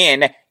both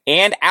in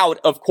and out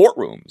of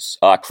courtrooms.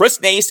 Chris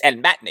Nace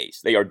and Matt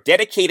Nace, they are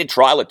dedicated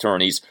trial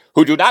attorneys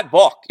who do not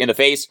balk in the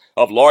face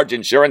of large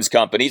insurance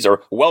companies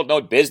or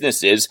well-known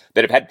businesses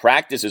that have had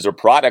practices or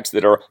products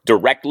that are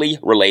directly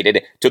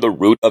related to the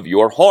root of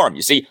your harm.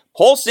 You see,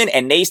 Paulson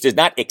and Nace does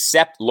not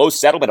accept low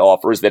settlement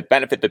offers that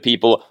benefit the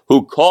people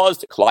who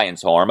caused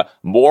clients harm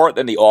more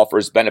than the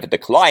offers benefit the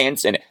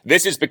clients, and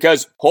this is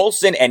because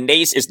Paulson and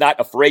Nace is not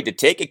afraid to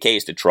take a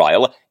case to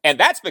trial, and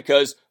that's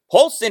because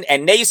Paulson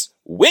and Nace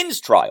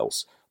wins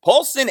trials.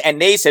 Paulson and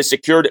Nace has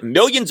secured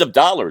millions of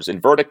dollars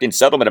in verdict and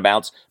settlement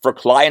amounts for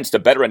clients to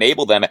better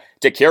enable them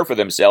to care for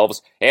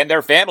themselves and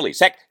their families.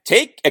 Heck,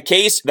 take a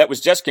case that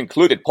was just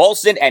concluded.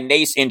 Paulson and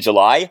Nace in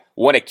July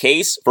won a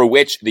case for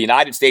which the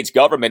United States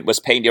government was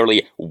paying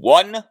nearly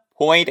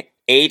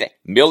 $1.8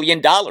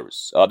 million.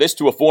 This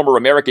to a former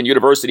American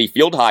University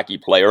field hockey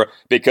player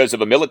because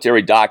of a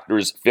military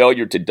doctor's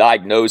failure to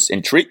diagnose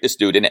and treat the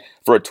student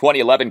for a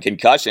 2011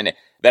 concussion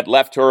that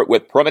left her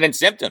with permanent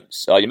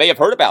symptoms. You may have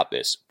heard about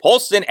this.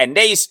 Paulson and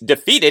Nace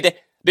defeated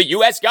the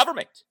U.S.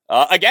 government.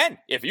 Again,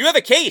 if you have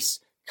a case,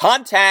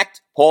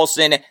 contact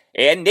Paulson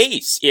and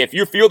Nace. If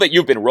you feel that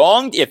you've been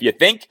wronged, if you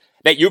think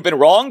that you've been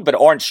wronged but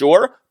aren't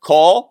sure,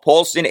 call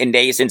Paulson and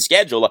Nace and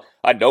schedule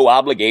a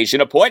no-obligation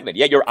appointment.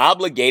 Yet you're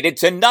obligated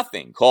to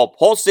nothing. Call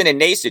Paulson and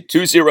Nace at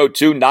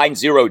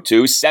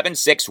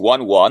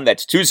 202-902-7611.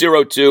 That's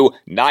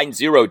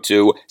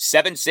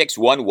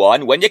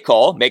 202-902-7611. When you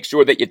call, make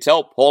sure that you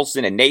tell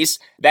Paulson and Nace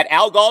that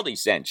Al Galdi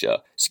sent you.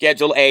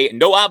 Schedule a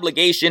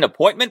no-obligation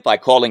appointment by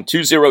calling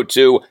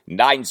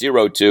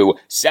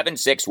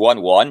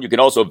 202-902-7611. You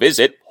can also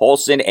visit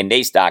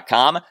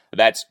paulsonandnace.com.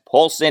 That's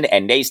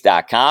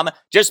paulsonandnace.com.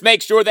 Just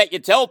make sure that you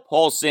tell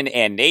Paulson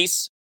and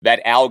Nace that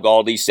Al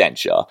Galdi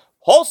sent you.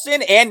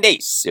 Paulson and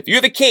Nace. If you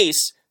have a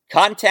case,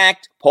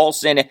 contact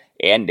Paulson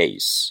and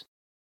Nace.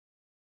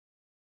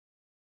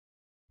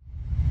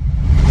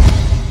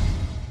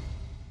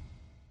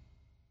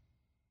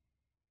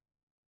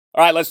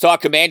 All right, let's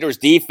talk Commanders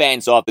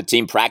defense off the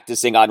team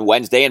practicing on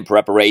Wednesday in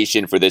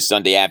preparation for this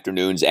Sunday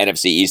afternoon's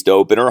NFC East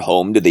opener,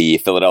 home to the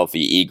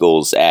Philadelphia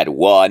Eagles at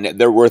 1.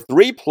 There were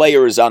 3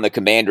 players on the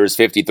Commanders'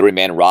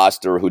 53-man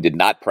roster who did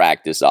not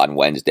practice on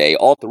Wednesday.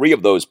 All 3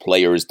 of those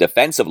players,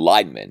 defensive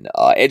linemen.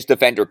 Edge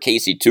defender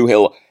Casey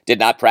Tuhill did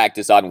not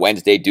practice on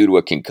Wednesday due to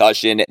a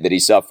concussion that he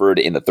suffered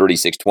in the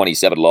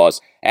 36-27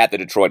 loss at the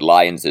Detroit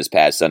Lions this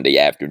past Sunday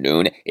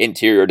afternoon.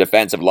 Interior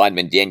defensive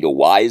lineman Daniel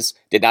Wise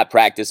did not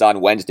practice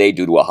on Wednesday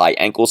due to a high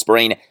ankle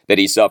sprain that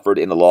he suffered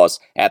in the loss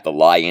at the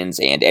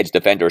Lions, and edge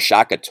defender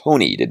Shaka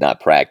Toney did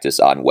not practice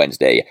on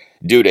Wednesday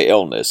due to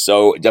illness.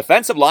 So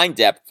defensive line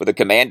depth for the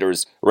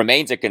Commanders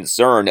remains a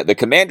concern. The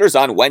Commanders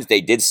on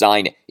Wednesday did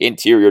sign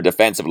interior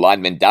defensive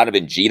lineman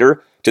Donovan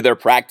Jeter to their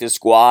practice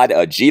squad.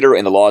 Jeter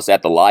in the loss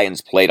at the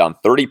Lions played on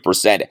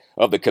 30%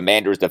 of the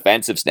Commanders'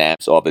 defensive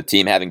snaps, off the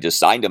team having just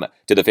signed him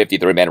to the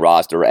 53-man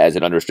roster as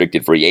an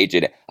unrestricted free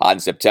agent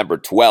on September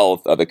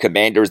 12th. The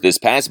Commanders this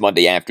past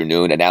Monday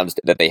afternoon announced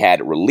that they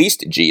had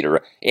released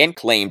Jeter and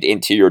claimed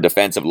interior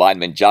defensive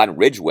lineman John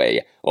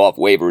Ridgeway off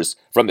waivers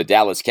from the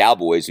Dallas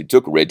Cowboys, who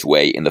took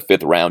Ridgeway in the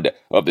 5th round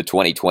of the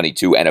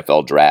 2022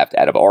 NFL Draft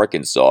out of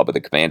Arkansas. But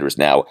the Commanders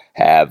now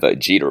have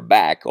Jeter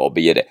back,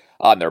 albeit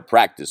on their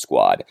practice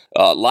squad.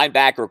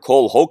 Linebacker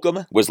Cole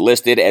Holcomb was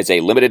listed as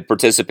a limited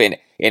participant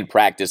in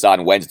practice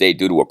on Wednesday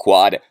due to a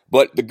quad.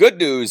 But the good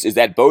news is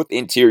that both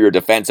interior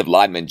defensive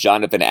lineman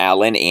Jonathan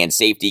Allen and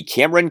safety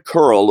Cameron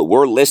Curl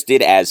were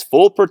listed as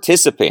full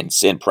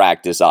participants in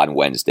practice on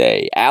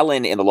Wednesday.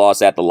 Allen in the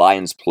loss at the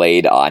Lions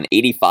played on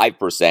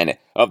 85%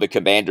 of the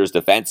Commanders'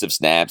 defensive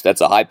snaps.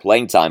 That's a high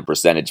playing time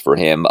percentage for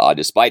him,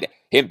 despite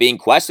him being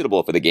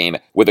questionable for the game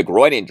with a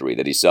groin injury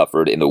that he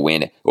suffered in the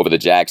win over the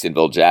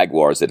Jacksonville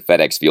Jaguars at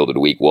FedEx Field in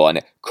Week 1.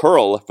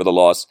 Curl, for the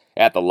loss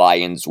at the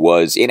Lions,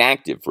 was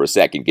inactive for a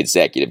second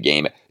consecutive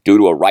game due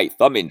to a right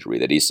thumb injury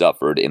that he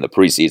suffered in the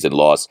preseason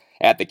loss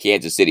at the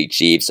Kansas City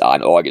Chiefs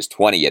on August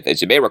 20th.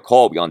 As you may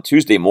recall, we on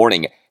Tuesday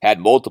morning had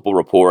multiple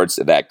reports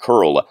that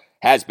Curl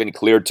has been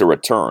cleared to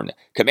return.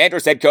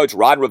 Commanders head coach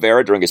Ron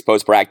Rivera during his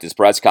post-practice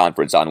press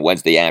conference on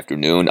Wednesday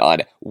afternoon on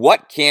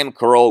what Cam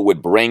Curl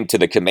would bring to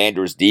the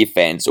Commanders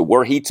defense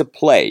were he to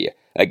play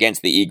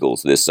against the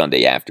Eagles this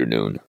Sunday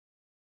afternoon.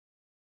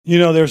 You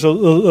know, there's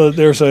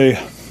a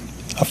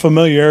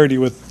familiarity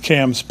with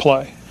Cam's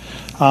play.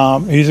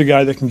 He's a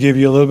guy that can give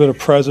you a little bit of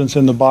presence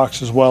in the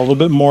box as well, a little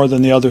bit more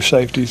than the other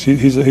safeties.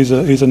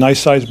 He's a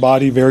nice-sized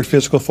body, very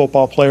physical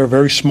football player,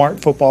 very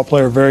smart football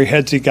player, very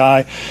headsy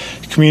guy.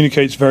 He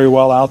communicates very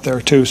well out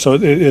there too. So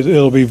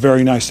it'll be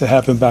very nice to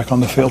have him back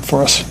on the field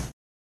for us.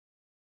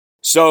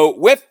 So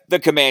with the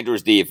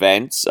Commanders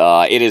defense,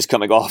 it is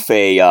coming off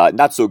a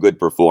not so good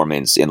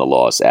performance in the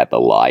loss at the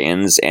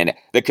Lions. And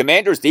the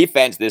Commanders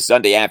defense this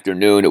Sunday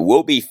afternoon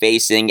will be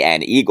facing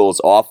an Eagles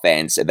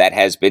offense that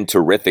has been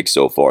terrific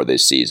so far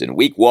this season.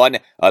 Week 1,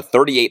 a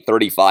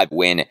 38-35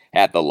 win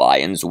at the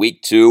Lions.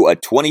 Week 2, a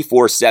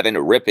 24-7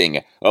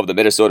 ripping of the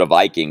Minnesota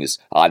Vikings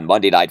on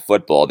Monday Night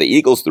Football. The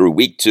Eagles through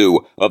Week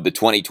 2 of the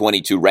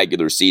 2022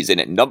 regular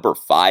season, number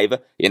 5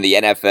 in the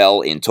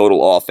NFL in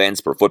total offense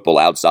per Football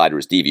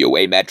Outsiders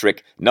DVOA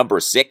metric,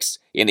 number 6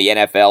 in the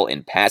NFL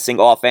in passing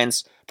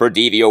offense per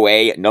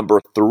DVOA,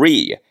 number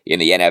 3 in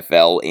the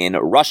NFL in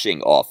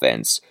rushing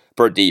offense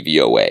per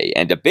DVOA.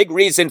 And a big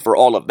reason for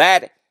all of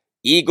that,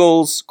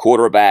 Eagles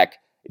quarterback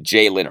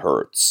Jalen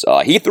Hurts.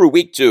 He through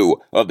week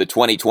 2 of the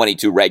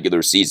 2022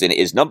 regular season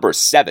is number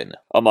 7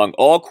 among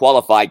all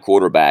qualified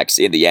quarterbacks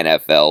in the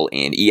NFL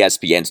in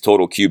ESPN's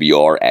total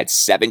QBR at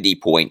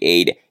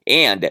 70.8,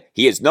 and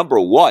he is number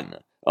 1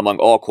 among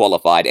all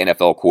qualified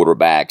NFL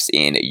quarterbacks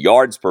in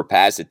yards per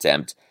pass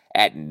attempt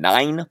at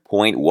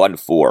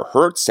 9.14.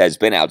 Hurts has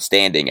been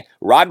outstanding.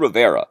 Ron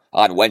Rivera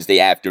on Wednesday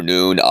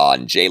afternoon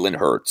on Jalen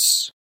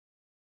Hurts.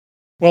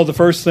 Well, the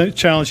first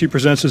challenge he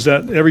presents is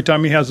that every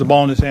time he has the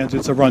ball in his hands,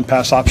 it's a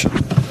run-pass option.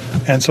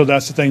 And so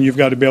that's the thing you've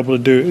got to be able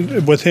to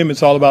do. With him,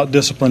 it's all about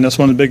discipline. That's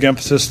one of the big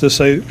emphasis this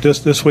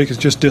week is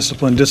just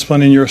discipline.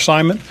 Discipline in your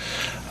assignment,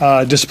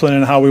 discipline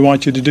in how we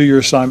want you to do your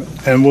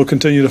assignment. And we'll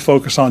continue to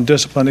focus on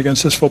discipline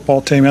against this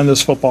football team and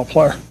this football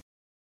player.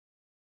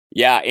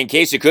 Yeah, in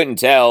case you couldn't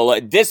tell,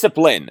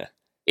 discipline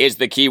is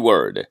the key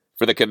word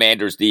for the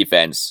Commanders'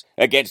 defense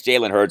against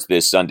Jalen Hurts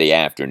this Sunday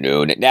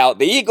afternoon. Now,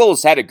 the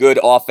Eagles had a good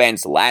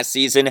offense last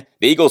season.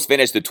 The Eagles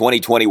finished the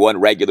 2021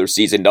 regular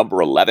season number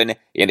 11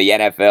 in the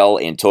NFL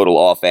in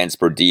total offense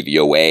per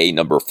DVOA,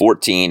 number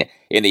 14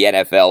 in the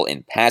NFL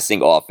in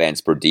passing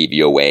offense per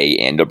DVOA,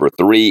 and number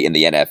 3 in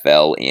the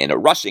NFL in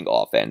rushing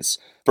offense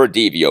per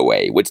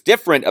DVOA. What's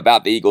different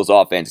about the Eagles'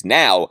 offense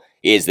now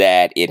is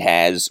that it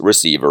has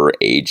receiver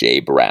A.J.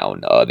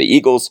 Brown. The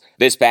Eagles,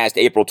 this past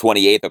April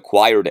 28th,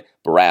 acquired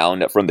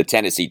Brown from the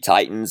Tennessee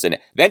Titans and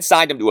then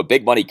signed him to a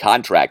big money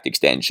contract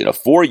extension, a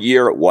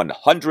 4-year,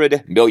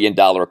 $100 million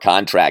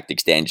contract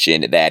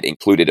extension that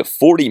included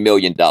 $40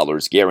 million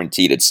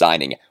guaranteed at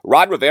signing.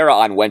 Ron Rivera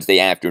on Wednesday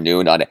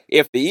afternoon on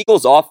if the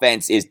Eagles'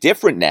 offense is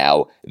different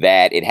now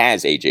that it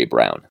has A.J.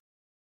 Brown.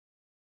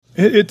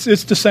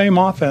 It's the same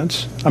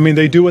offense. I mean,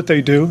 they do what they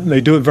do.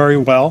 They do it very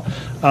well.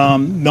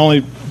 The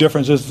only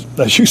difference is,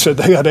 as you said,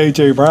 they got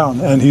A.J.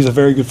 Brown, and he's a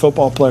very good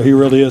football player. He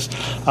really is.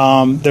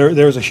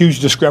 There's a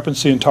huge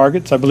discrepancy in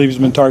targets. I believe he's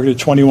been targeted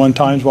 21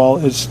 times, while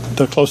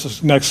the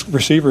closest next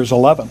receiver is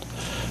 11.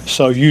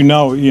 So you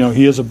know,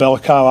 he is a bell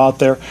cow out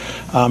there.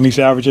 He's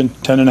averaging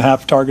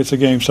 10.5 targets a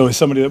game, so he's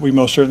somebody that we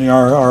most certainly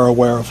are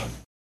aware of.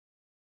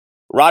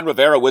 Ron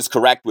Rivera was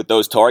correct with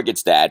those target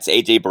stats.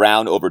 A.J.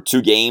 Brown over 2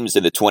 games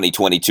in the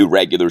 2022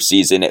 regular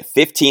season,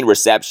 15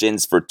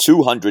 receptions for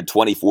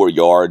 224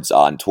 yards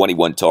on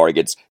 21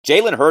 targets.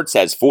 Jalen Hurts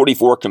has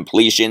 44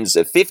 completions,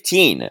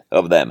 15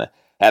 of them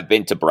have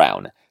been to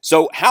Brown.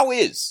 So how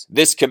is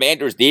this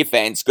Commanders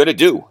defense going to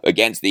do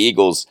against the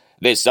Eagles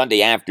this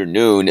Sunday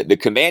afternoon? The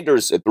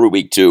Commanders through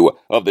week 2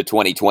 of the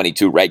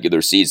 2022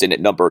 regular season at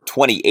number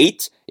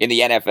 28 in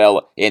the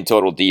NFL in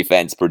total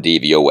defense per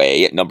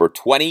DVOA, number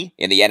 20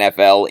 in the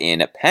NFL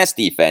in pass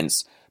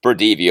defense per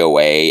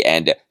DVOA,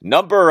 and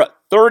number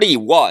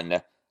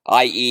 31,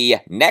 i.e.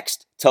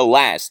 next to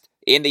last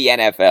in the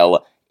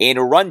NFL in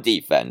run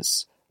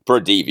defense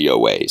per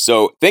DVOA.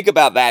 So think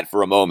about that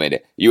for a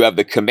moment. You have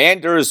the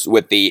Commanders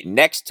with the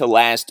next to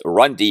last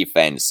run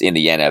defense in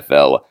the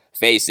NFL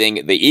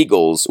facing the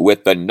Eagles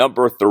with the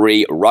number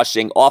 3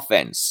 rushing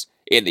offense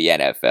in the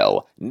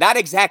NFL. Not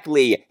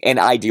exactly an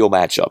ideal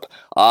matchup.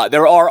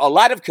 There are a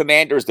lot of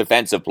Commanders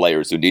defensive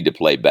players who need to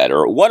play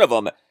better. One of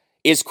them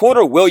is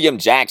corner William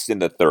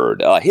Jackson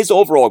III. His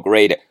overall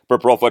grade for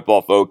Pro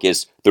Football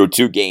Focus through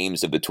 2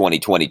 games of the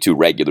 2022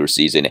 regular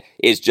season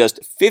is just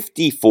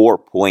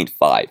 54.5.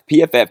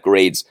 PFF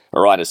grades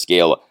are on a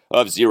scale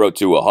of 0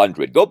 to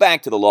 100. Go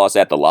back to the loss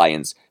at the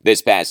Lions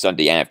this past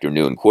Sunday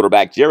afternoon.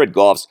 Quarterback Jared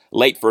Goff's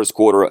late first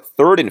quarter,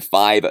 3rd and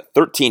 5,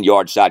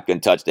 13-yard shotgun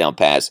touchdown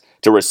pass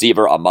to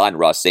receiver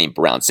Amon-Ra St.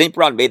 Brown. St.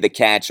 Brown made the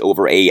catch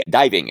over a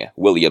diving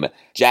William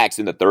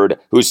Jackson III,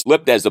 who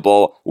slipped as the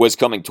ball was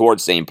coming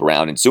towards St.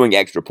 Brown. Ensuing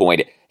extra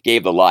point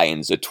gave the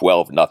Lions a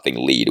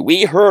 12-0 lead.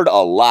 We heard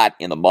a lot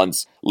in the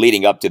months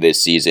leading up to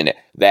this season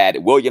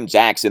that William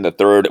Jackson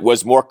III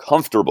was more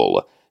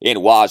comfortable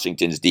in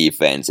Washington's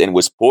defense and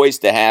was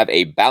poised to have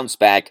a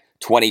bounce-back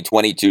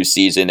 2022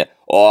 season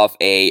off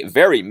a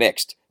very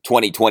mixed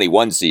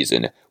 2021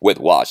 season with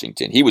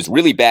Washington. He was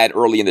really bad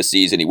early in the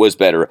season. He was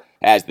better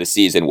as the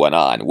season went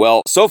on.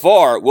 Well, so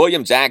far,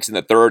 William Jackson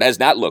III has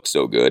not looked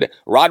so good.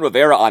 Ron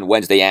Rivera on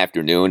Wednesday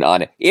afternoon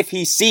on if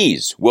he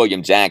sees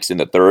William Jackson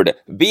III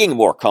being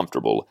more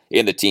comfortable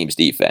in the team's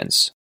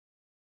defense.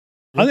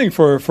 I think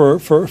for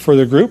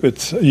the group,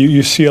 it's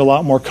you see a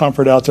lot more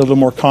comfort out there, a little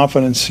more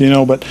confidence,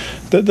 But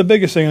the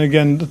biggest thing, and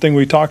again, the thing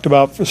we talked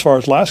about as far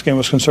as last game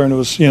was concerned,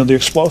 was the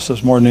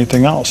explosives more than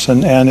anything else,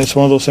 and it's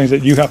one of those things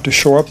that you have to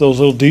shore up those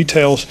little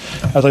details,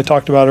 as I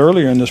talked about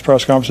earlier in this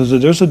press conference. That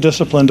there's a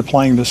discipline to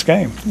playing this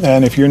game,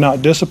 and if you're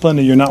not disciplined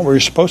and you're not where you're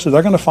supposed to,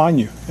 they're going to find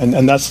you,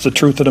 and that's the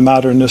truth of the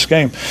matter in this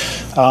game,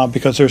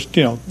 because there's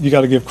you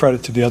got to give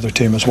credit to the other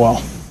team as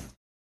well.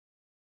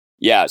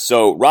 Yeah,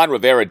 so Ron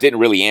Rivera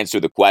didn't really answer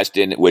the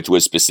question, which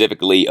was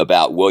specifically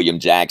about William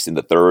Jackson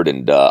III,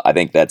 and I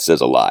think that says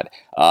a lot.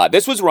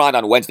 This was Ron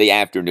on Wednesday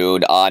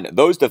afternoon on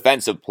those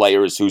defensive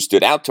players who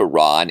stood out to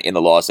Ron in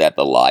the loss at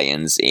the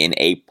Lions in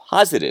a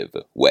positive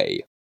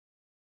way.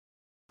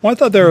 Well, I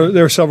thought there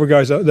were several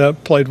guys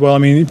that played well. I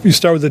mean, if you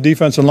start with the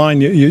defensive line,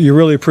 you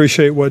really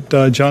appreciate what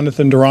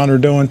Jonathan Duran are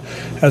doing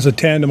as a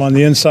tandem on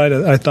the inside.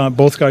 I thought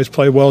both guys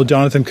played well.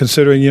 Jonathan,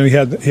 considering he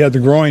had the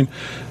groin,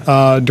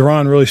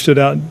 Duran really stood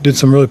out, did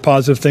some really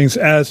positive things.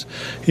 As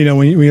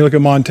when you look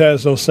at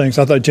Montez, those things.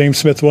 I thought James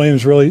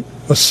Smith-Williams really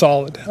was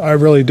solid. I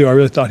really do. I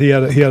really thought he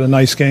had a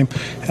nice game.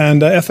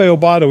 And F.A.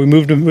 Obata,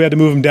 we had to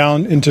move him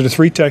down into the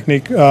 3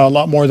 technique a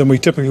lot more than we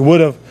typically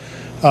would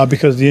have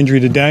because of the injury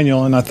to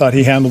Daniel, and I thought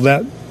he handled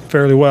that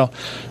fairly well.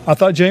 I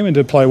thought Jamin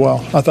did play well.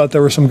 I thought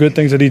there were some good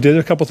things that he did.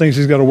 A couple things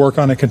he's got to work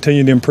on and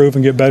continue to improve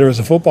and get better as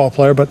a football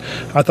player, but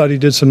I thought he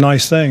did some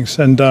nice things.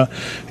 And,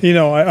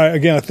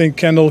 I think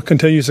Kendall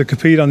continues to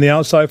compete on the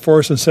outside for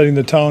us and setting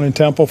the tone and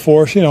tempo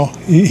for us.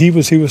 He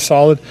was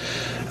solid.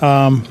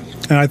 And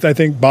I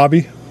think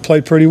Bobby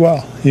played pretty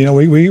well.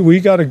 We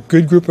got a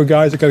good group of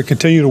guys that got to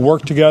continue to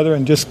work together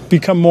and just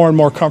become more and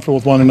more comfortable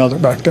with one another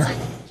back there.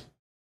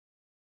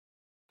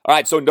 All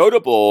right, so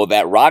notable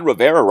that Ron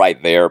Rivera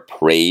right there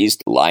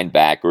praised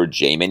linebacker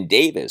Jamin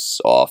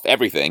Davis off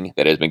everything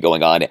that has been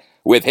going on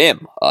with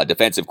him.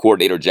 Defensive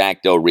coordinator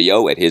Jack Del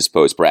Rio at his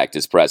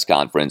post-practice press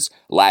conference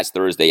last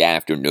Thursday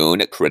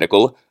afternoon,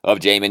 critical of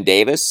Jamin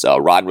Davis.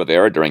 Ron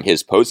Rivera during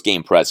his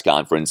post-game press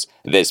conference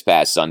this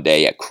past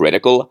Sunday,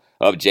 critical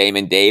of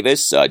Jamin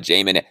Davis.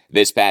 Jamin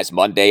this past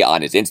Monday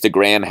on his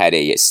Instagram had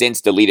a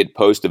since-deleted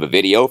post of a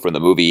video from the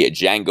movie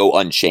Django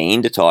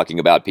Unchained talking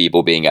about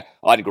people being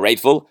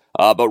ungrateful.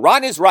 But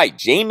Ron is right.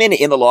 Jamin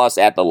in the loss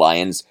at the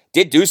Lions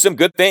did do some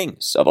good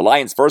things. The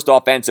Lions' first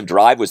offensive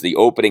drive was the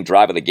opening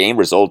drive of the game,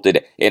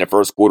 resulted in a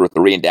first quarter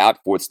 3 and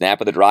out. Fourth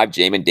snap of the drive,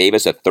 Jamin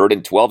Davis a 3rd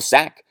and 12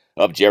 sack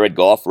of Jared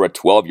Goff for a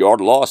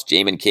 12-yard loss.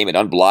 Jamin came in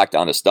unblocked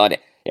on a stunt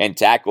and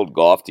tackled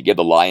Goff to give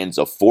the Lions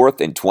a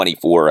 4th and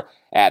 24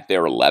 at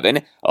their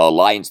 11.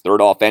 Lions'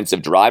 third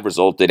offensive drive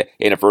resulted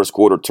in a first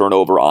quarter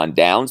turnover on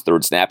downs.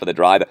 Third snap of the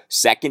drive,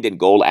 2nd and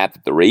goal at the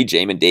 3.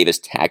 Jamin Davis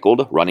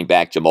tackled running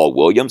back Jamal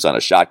Williams on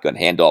a shotgun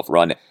handoff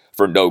run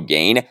for no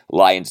gain.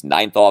 Lions'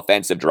 9th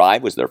offensive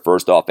drive was their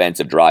first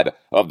offensive drive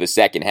of the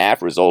second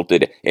half,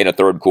 resulted in a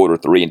third quarter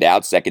 3 and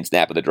out. Second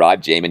snap of the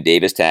drive, Jamin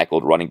Davis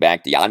tackled running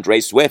back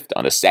DeAndre Swift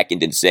on a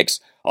 2nd and 6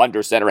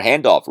 under center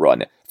handoff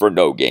run for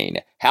no gain.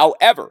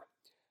 However,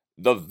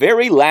 the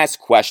very last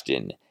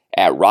question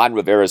at Ron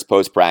Rivera's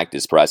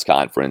post-practice press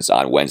conference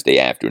on Wednesday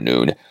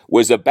afternoon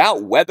was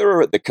about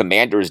whether the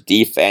Commanders'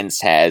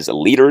 defense has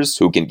leaders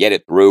who can get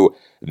it through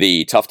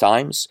the tough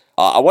times.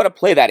 I want to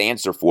play that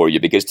answer for you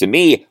because to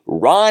me,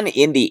 Ron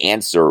in the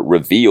answer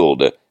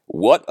revealed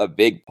what a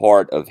big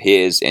part of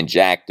his and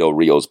Jack Del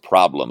Rio's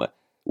problem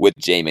with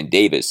Jamin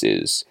Davis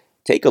is.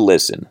 Take a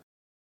listen.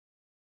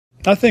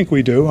 I think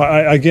we do.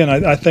 I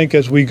think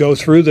as we go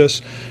through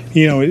this,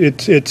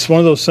 it's one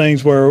of those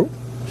things where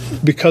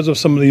because of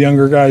some of the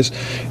younger guys,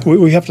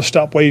 we have to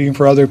stop waiting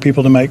for other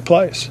people to make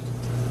plays.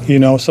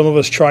 Some of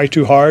us try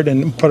too hard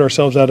and put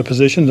ourselves out of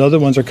position. The other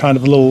ones are kind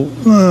of a little,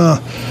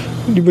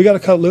 we got to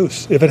cut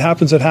loose. If it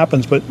happens, it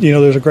happens. But,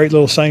 there's a great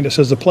little saying that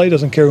says the play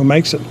doesn't care who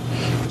makes it.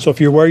 So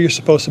if you're where you're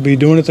supposed to be,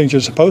 doing the things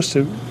you're supposed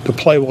to, the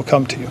play will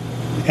come to you.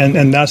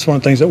 And that's one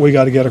of the things that we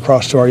got to get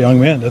across to our young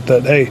men,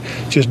 that hey,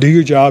 just do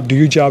your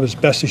job as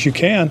best as you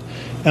can,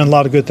 and a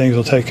lot of good things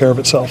will take care of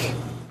itself.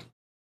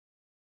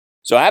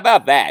 So how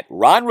about that?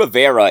 Ron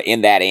Rivera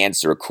in that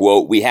answer,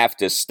 quote, "We have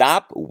to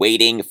stop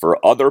waiting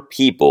for other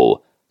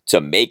people to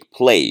make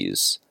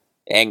plays,"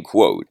 end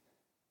quote.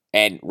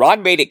 And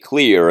Ron made it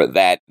clear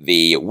that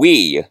the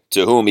we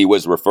to whom he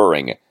was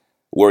referring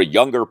were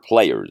younger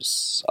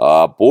players.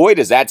 Boy,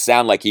 does that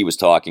sound like he was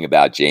talking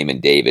about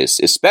Jamin Davis,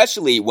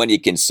 especially when you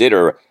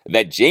consider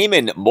that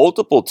Jamin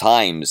multiple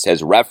times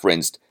has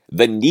referenced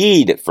the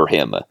need for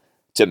him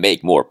to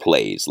make more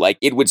plays. Like,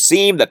 it would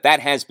seem that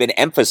has been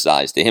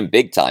emphasized to him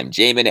big time.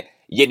 Jamin,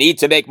 you need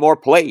to make more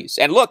plays.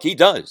 And look, he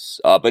does.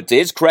 But to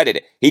his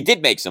credit, he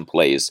did make some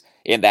plays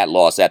in that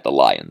loss at the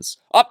Lions.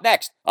 Up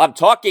next, I'm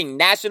talking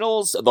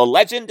Nationals, the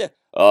legend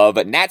of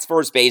Nats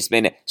first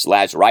baseman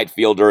 / right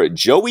fielder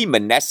Joey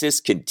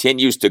Meneses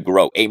continues to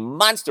grow. A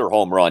monster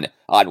home run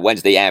on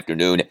Wednesday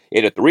afternoon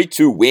in a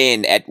 3-2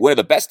 win at one of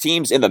the best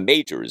teams in the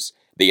majors,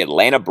 the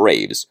Atlanta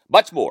Braves.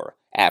 Much more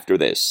after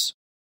this.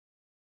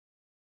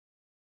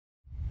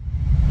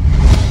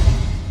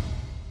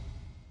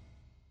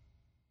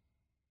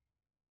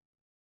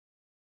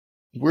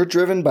 We're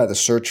driven by the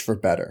search for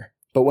better.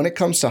 But when it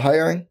comes to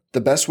hiring,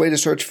 the best way to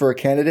search for a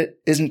candidate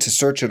isn't to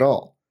search at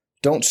all.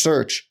 Don't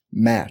search,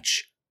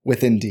 match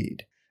with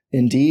Indeed.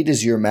 Indeed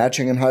is your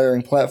matching and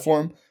hiring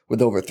platform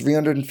with over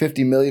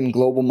 350 million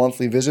global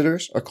monthly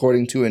visitors,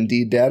 according to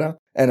Indeed data,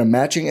 and a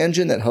matching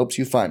engine that helps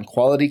you find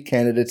quality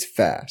candidates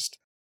fast.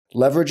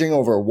 Leveraging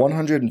over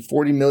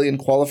 140 million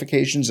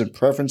qualifications and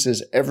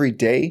preferences every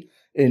day,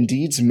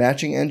 Indeed's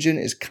matching engine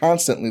is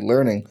constantly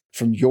learning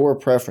from your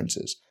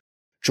preferences.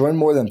 Join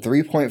more than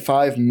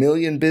 3.5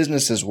 million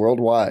businesses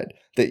worldwide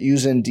that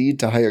use Indeed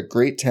to hire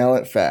great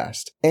talent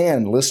fast.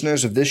 And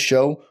listeners of this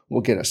show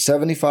will get a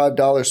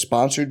 $75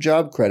 sponsored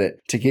job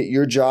credit to get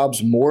your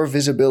jobs more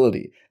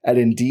visibility at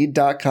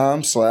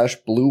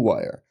Indeed.com/Blue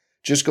Wire.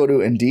 Just go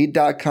to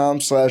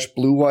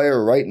Indeed.com/Blue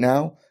Wire right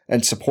now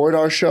and support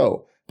our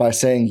show by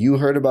saying you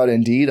heard about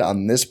Indeed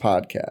on this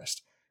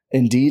podcast.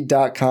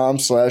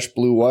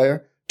 Indeed.com/Blue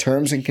Wire.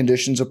 Terms and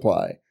conditions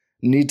apply.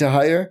 Need to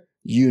hire?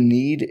 You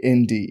need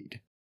Indeed.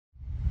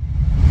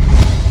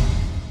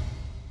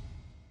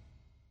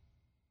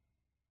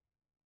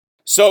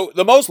 So,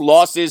 the most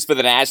losses for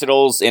the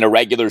Nationals in a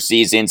regular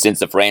season since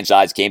the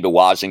franchise came to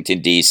Washington,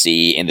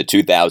 D.C. in the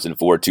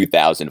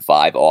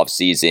 2004-2005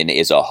 offseason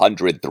is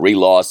 103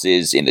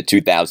 losses. In the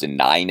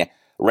 2009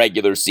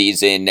 regular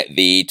season,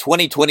 the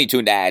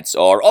 2022 Nats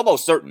are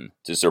almost certain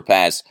to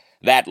surpass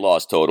that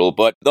loss total,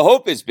 but the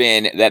hope has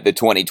been that the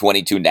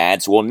 2022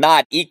 Nats will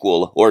not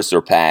equal or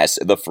surpass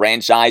the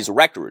franchise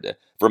record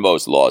for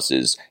most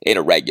losses in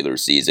a regular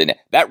season.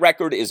 That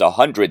record is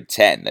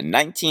 110. The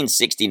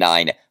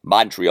 1969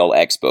 Montreal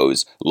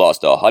Expos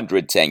lost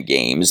 110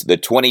 games. The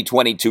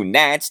 2022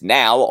 Nats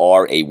now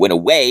are a win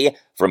away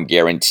from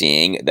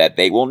guaranteeing that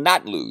they will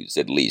not lose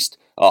at least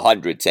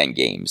 110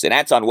 games. And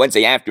that's on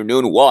Wednesday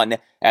afternoon 1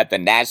 at the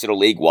National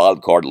League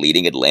wildcard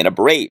leading Atlanta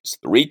Braves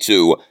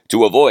 3-2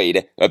 to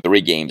avoid a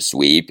 3-game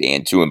sweep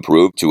and to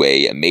improve to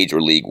a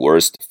Major League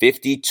worst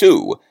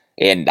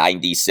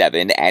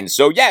 52-97. And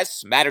so,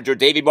 yes, manager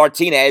Davey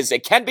Martinez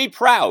can be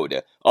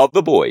proud of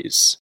the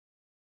boys.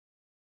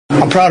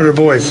 I'm proud of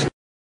the boys.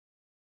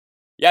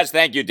 Yes,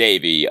 thank you,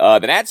 Davey. The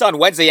Nats on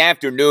Wednesday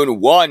afternoon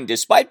won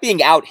despite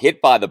being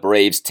out-hit by the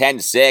Braves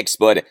 10-6,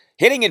 but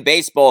hitting in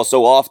baseball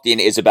so often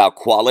is about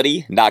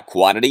quality, not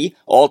quantity.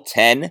 All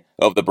 10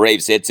 of the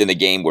Braves' hits in the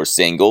game were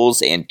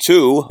singles, and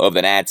 2 of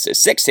the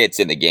Nats' 6 hits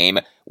in the game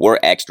were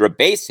extra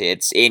base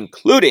hits,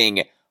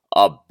 including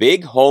a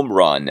big home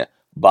run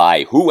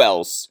by who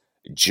else?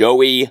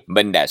 Joey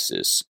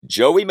Meneses.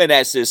 Joey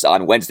Meneses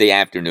on Wednesday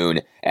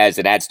afternoon as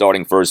the Nats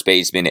starting first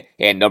baseman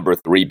and number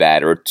 3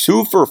 batter,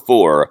 2 for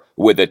 4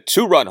 with a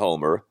 2-run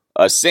homer,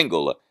 a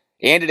single,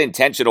 and an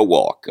intentional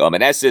walk.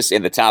 Meneses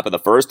in the top of the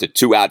first, a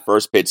 2-out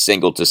first pitch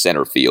single to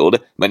center field.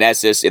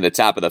 Meneses in the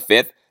top of the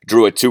 5th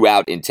drew a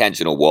 2-out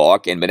intentional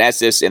walk, and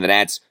Meneses in the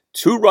Nats'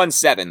 2-run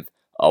 7th,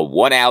 a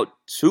 1-out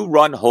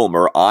 2-run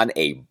homer on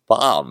a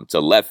bomb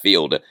to left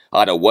field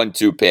on a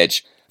 1-2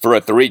 pitch for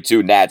a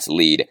 3-2 Nats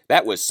lead.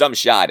 That was some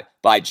shot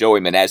by Joey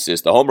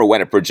Meneses. The homer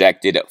went a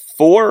projected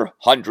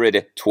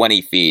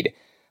 420 feet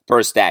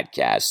per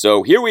StatCast.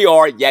 So here we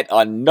are, yet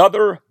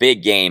another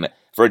big game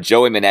for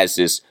Joey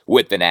Meneses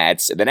with the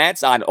Nats. The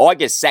Nats on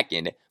August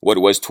 2nd, what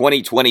was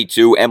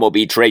 2022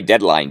 MLB trade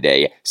deadline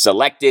day,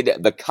 selected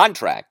the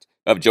contract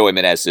of Joey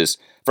Meneses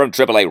from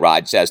AAA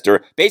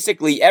Rochester.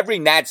 Basically, every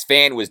Nats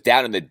fan was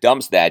down in the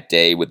dumps that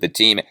day, with the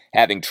team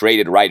having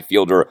traded right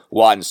fielder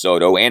Juan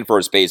Soto and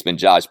first baseman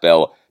Josh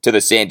Bell to the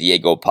San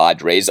Diego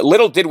Padres.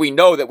 Little did we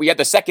know that we had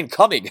the second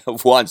coming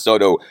of Juan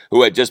Soto,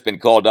 who had just been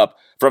called up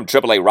from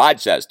AAA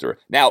Rochester.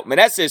 Now,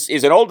 Meneses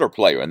is an older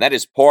player, and that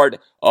is part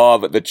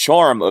of the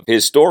charm of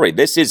his story.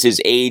 This is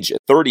his age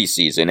 30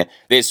 season.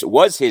 This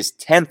was his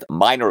 10th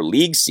minor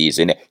league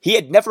season. He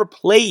had never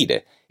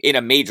played in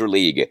a major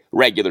league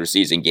regular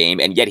season game,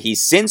 and yet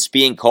he's since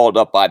being called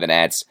up by the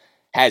Nats,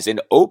 has an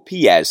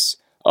OPS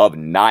of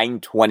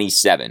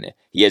 927.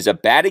 He has a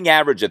batting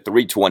average of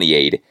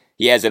 328.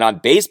 He has an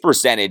on-base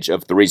percentage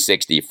of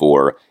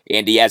 364,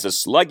 and he has a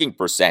slugging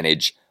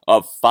percentage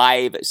of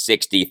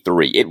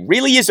 563. It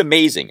really is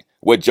amazing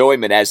what Joey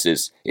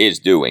Meneses is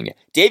doing.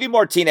 Davey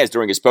Martinez,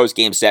 during his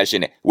post-game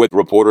session with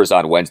reporters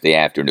on Wednesday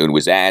afternoon,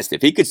 was asked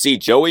if he could see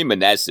Joey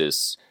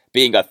Meneses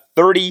being a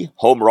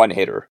 30-home run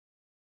hitter.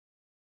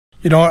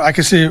 You know, I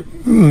can see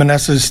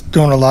Meneses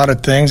doing a lot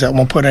of things. I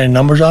won't put any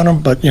numbers on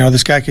him, but, you know,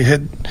 this guy can hit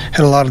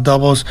a lot of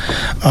doubles.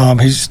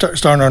 He's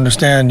starting to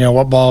understand, you know,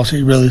 what balls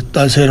he really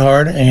does hit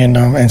hard, and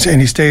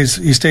he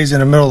stays in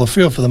the middle of the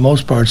field for the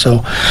most part. So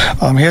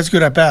he has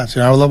good at-bats.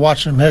 You know, I love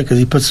watching him hit because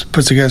he puts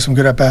together some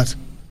good at-bats.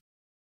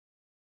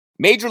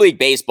 Major League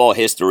Baseball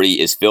history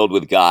is filled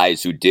with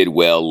guys who did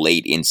well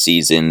late in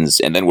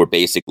seasons and then were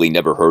basically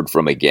never heard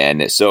from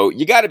again. So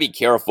you got to be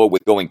careful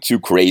with going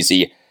too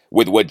crazy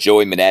with what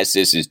Joey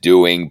Meneses is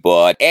doing,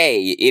 but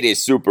A, it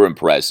is super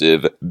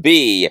impressive,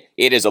 B,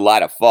 it is a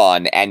lot of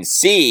fun, and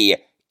C,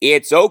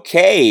 it's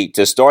okay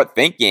to start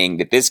thinking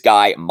that this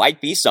guy might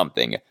be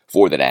something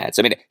for the Nats.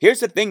 I mean,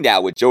 here's the thing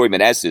now with Joey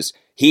Meneses.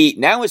 He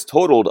now has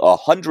totaled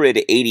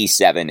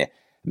 187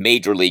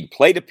 Major League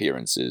plate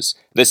appearances.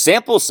 The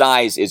sample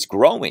size is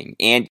growing,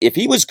 and if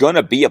he was going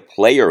to be a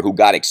player who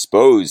got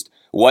exposed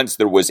once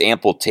there was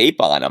ample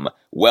tape on him,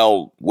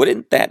 well,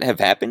 wouldn't that have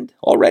happened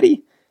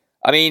already?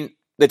 I mean,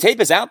 the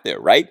tape is out there,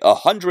 right?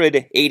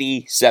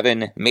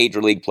 187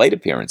 Major League plate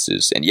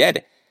appearances, and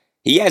yet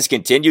he has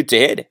continued to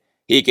hit.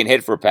 He can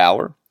hit for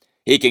power.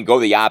 He can go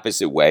the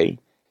opposite way.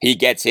 He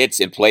gets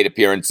hits in plate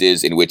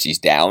appearances in which he's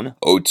down,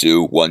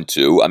 0-2,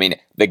 1-2. I mean,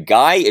 the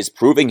guy is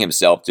proving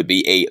himself to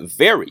be a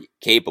very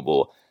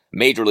capable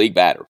Major League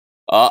batter.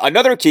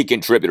 Another key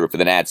contributor for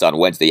the Nats on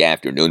Wednesday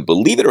afternoon,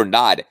 believe it or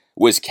not,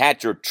 was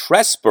catcher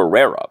Tres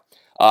Barrera.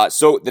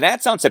 So the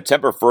Nats on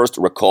September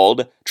 1st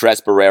recalled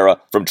Tres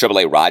Barrera from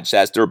AAA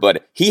Rochester,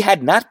 but he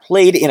had not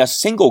played in a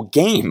single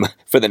game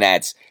for the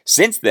Nats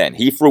since then.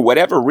 He, for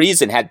whatever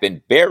reason, had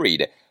been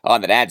buried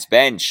on the Nats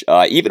bench,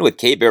 even with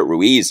Keibert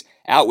Ruiz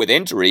out with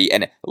injury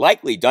and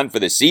likely done for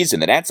the season.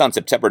 The Nats on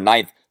September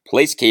 9th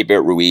placed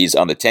Keibert Ruiz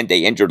on the 10-day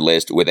injured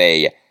list with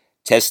a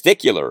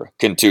testicular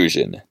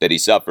contusion that he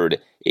suffered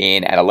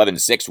in an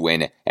 11-6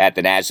 win at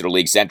the National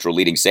League Central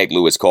leading St.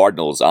 Louis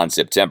Cardinals on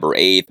September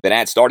 8th. The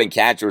Nats starting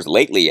catchers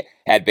lately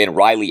had been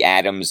Riley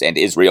Adams and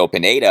Israel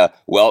Pineda.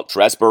 Well,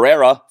 Tres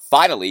Barrera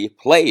finally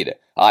played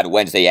on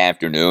Wednesday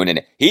afternoon,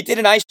 and he did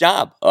a nice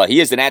job. He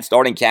is the Nats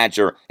starting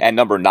catcher and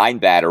number 9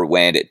 batter,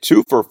 went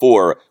 2 for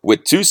 4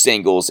 with 2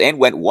 singles and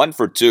went 1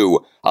 for 2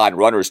 on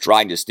runners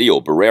trying to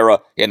steal. Barrera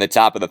in the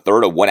top of the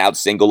third, a 1-out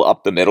single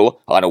up the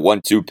middle on a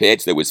 1-2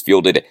 pitch that was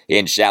fielded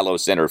in shallow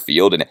center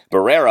field, and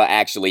Barrera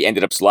actually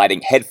ended up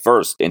sliding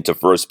headfirst into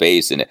first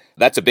base, and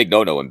that's a big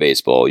no-no in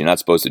baseball. You're not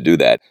supposed to do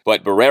that.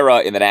 But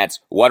Barrera in the Nats'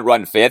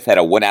 1-run fifth had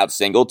a 1-out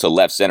single to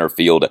left center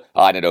field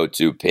on an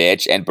 0-2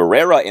 pitch, and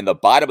Barrera in the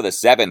bottom of the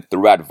 7th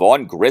threw out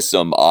Vaughn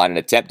Grissom on an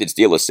attempted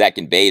steal of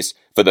second base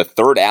for the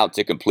 3rd out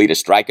to complete a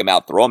strike him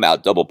out, throw him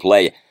out double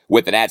play,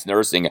 with the Nats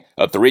nursing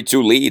a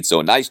 3-2 lead.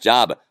 So nice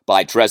job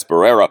by Tres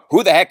Barrera.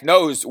 Who the heck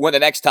knows when the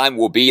next time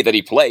will be that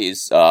he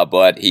plays,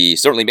 but he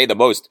certainly made the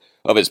most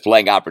of his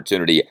playing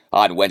opportunity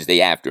on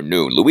Wednesday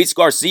afternoon. Luis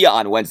Garcia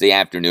on Wednesday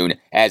afternoon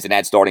as the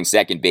Nats starting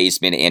second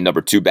baseman and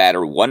number 2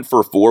 batter, 1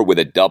 for 4 with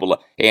a double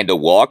and a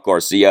walk.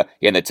 Garcia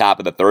in the top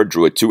of the 3rd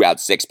drew a 2-out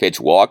 6-pitch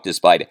walk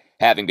despite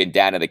having been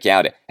down in the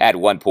count at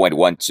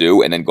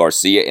 1.12, and then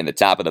Garcia in the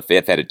top of the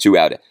 5th had a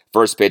 2-out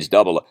first pitch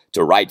double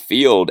to right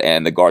field,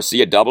 and the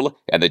Garcia double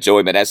and the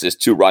Joey Meneses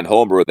 2-run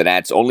homer, the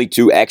Nats' only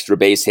 2 extra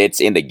base hits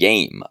in the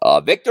game.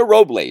 Victor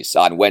Robles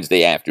on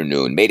Wednesday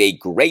afternoon made a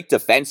great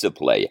defensive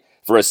play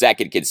for a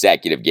second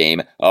consecutive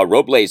game.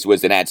 Robles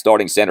was the Nats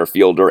starting center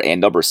fielder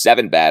and number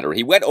 7 batter.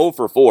 He went 0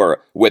 for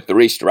 4 with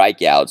 3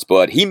 strikeouts,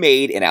 but he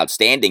made an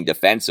outstanding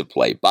defensive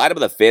play.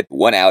 Bottom of the 5th,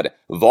 1 out,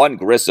 Vaughn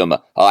Grissom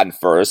on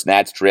first.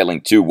 Nats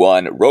trailing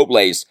 2-1.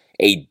 Robles,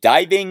 a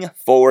diving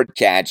forward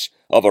catch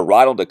of a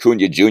Ronald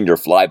Acuna Jr.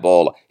 fly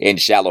ball in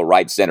shallow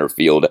right center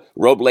field.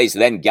 Robles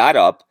then got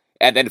up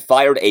and then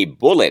fired a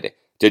bullet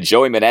to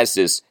Joey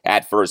Meneses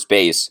at first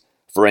base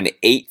for an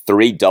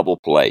 8-3 double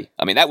play.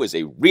 I mean, that was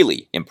a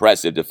really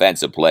impressive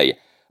defensive play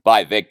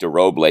by Victor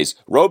Robles.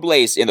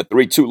 Robles in the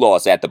 3-2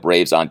 loss at the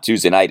Braves on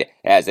Tuesday night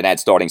as the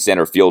Nats starting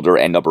center fielder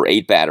and number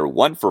 8 batter,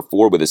 1 for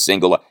 4 with a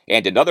single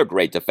and another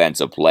great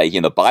defensive play.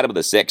 In the bottom of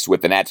the 6th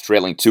with the Nats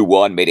trailing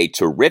 2-1, made a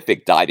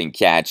terrific diving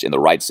catch in the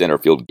right center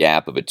field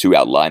gap of a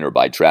 2-out liner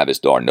by Travis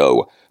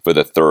d'Arnaud for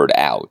the 3rd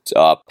out.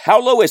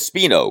 Paulo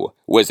Espino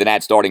was the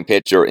Nats starting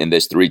pitcher in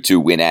this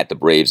 3-2 win at the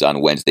Braves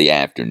on Wednesday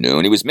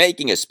afternoon. He was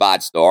making a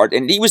spot start,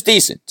 and he was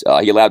decent.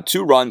 He allowed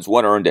 2 runs,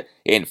 1 earned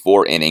in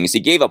 4 innings. He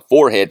gave up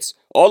 4 hits,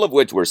 all of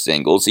which were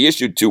singles. He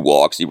issued 2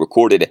 walks. He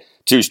recorded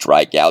 2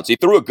 strikeouts. He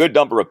threw a good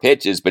number of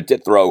pitches, but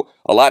did throw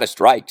a lot of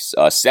strikes.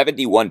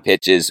 71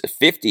 pitches,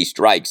 50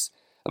 strikes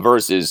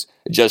versus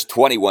just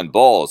 21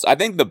 balls. I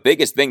think the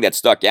biggest thing that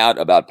stuck out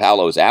about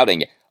Paulo's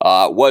outing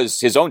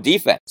was his own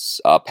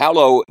defense.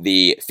 Paulo,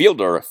 the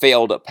fielder,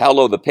 failed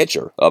Paulo, the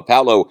pitcher.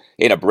 Paulo,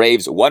 in a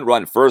Braves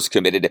 1-run first,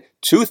 committed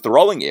 2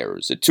 throwing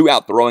errors, a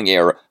 2-out throwing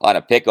error on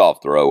a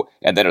pickoff throw,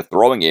 and then a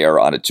throwing error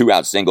on a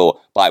 2-out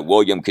single by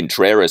William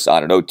Contreras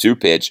on an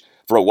 0-2 pitch.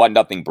 For a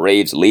 1-0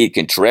 Braves lead,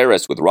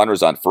 Contreras, with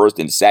runners on first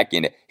and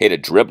second, hit a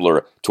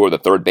dribbler toward the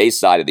third base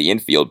side of the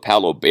infield.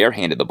 Paulo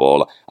barehanded the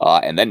ball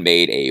and then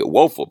made a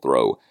woeful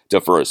throw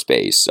to first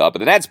base. But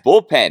the Nats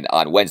bullpen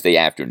on Wednesday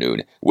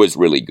afternoon was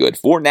really good.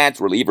 4 Nats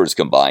relievers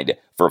combined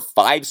for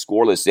 5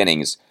 scoreless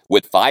innings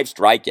with 5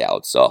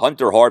 strikeouts.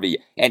 Hunter Harvey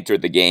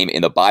entered the game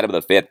in the bottom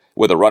of the 5th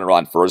with a runner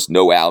on first,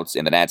 no outs,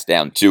 and the Nats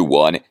down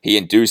 2-1. He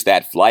induced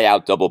that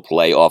fly-out double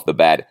play off the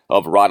bat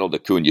of Ronald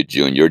Acuna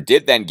Jr.,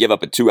 did then give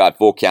up a 2-out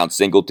full-count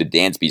single to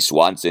Dansby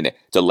Swanson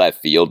to left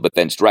field, but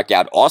then struck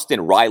out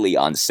Austin Riley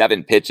on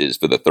 7 pitches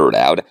for the 3rd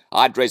out.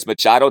 Andres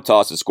Machado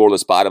tossed a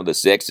scoreless bottom of the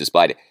 6th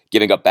despite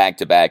giving up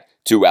back-to-back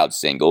 2-out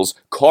singles.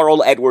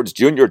 Carl Edwards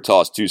Jr.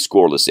 tossed 2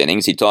 scoreless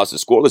innings. He tossed a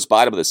scoreless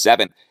bottom of the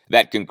 7th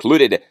that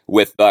concluded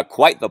with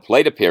quite the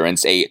plate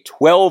appearance, a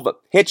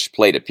 12-pitch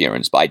plate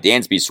appearance by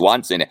Dansby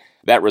Swanson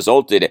that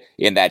resulted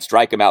in that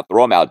strike him out,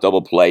 throw him out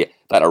double play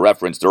that I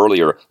referenced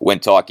earlier when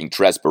talking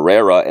Tres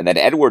Barrera. And then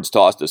Edwards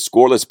tossed a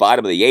scoreless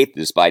bottom of the 8th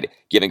despite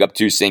giving up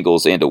 2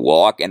 singles and a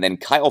walk. And then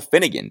Kyle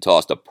Finnegan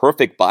tossed a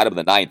perfect bottom of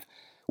the 9th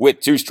with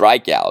 2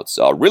 strikeouts.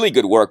 Really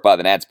good work by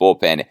the Nats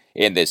bullpen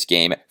in this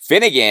game.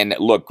 Finnegan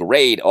looked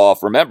great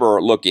off,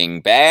 remember,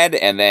 looking bad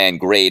and then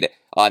great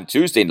on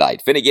Tuesday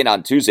night. Finnegan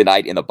on Tuesday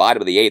night in the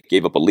bottom of the 8th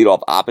gave up a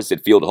leadoff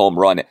opposite field home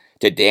run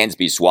to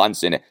Dansby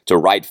Swanson to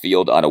right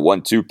field on a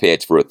 1-2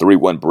 pitch for a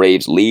 3-1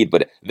 Braves lead,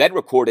 but then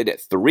recorded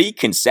 3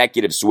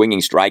 consecutive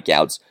swinging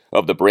strikeouts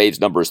of the Braves'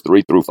 numbers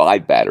 3 through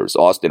 5 batters,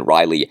 Austin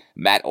Riley,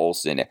 Matt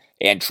Olson,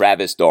 and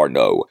Travis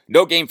d'Arnaud.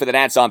 No game for the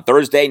Nats on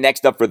Thursday.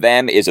 Next up for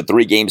them is a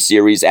 3-game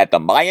series at the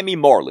Miami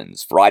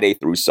Marlins, Friday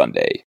through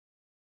Sunday.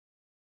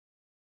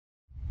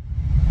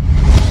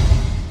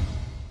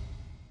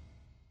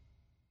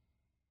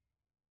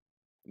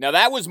 Now,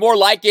 that was more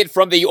like it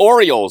from the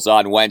Orioles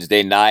on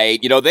Wednesday night.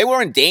 You know, they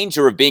were in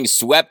danger of being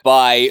swept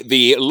by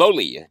the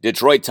lowly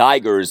Detroit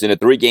Tigers in a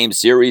 3-game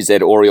series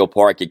at Oriole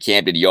Park at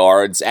Camden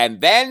Yards.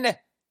 And then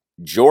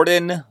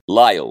Jordan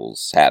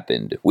Lyles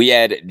happened. We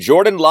had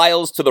Jordan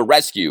Lyles to the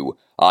rescue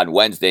on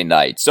Wednesday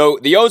night. So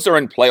the O's are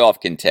in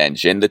playoff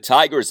contention. The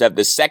Tigers have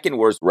the 2nd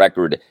worst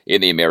record in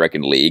the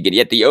American League, and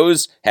yet the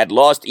O's had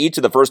lost each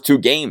of the first 2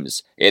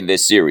 games in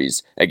this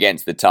series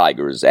against the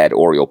Tigers at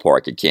Oriole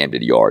Park at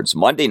Camden Yards.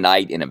 Monday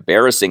night, an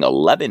embarrassing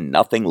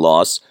 11-0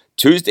 loss.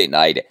 Tuesday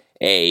night,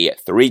 a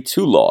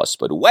 3-2 loss.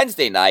 But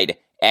Wednesday night,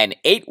 an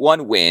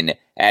 8-1 win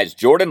as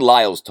Jordan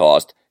Lyles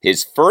tossed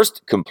his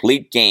first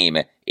complete game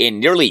in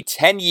nearly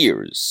 10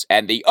 years.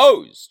 And the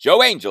O's,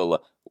 Joe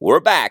Angel,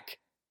 were back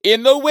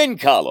in the win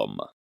column.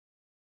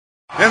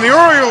 And the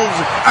Orioles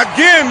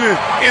again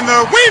in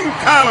the win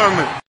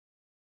column.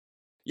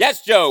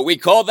 Yes, Joe, we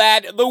call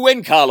that the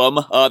win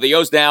column. The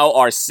O's now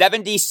are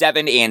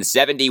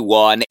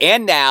 77-71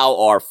 and now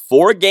are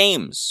 4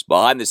 games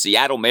behind the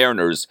Seattle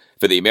Mariners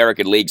for the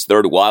American League's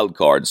 3rd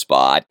wildcard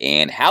spot.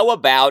 And how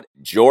about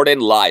Jordan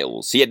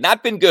Lyles? He had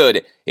not been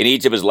good in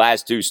each of his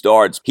last 2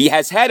 starts. He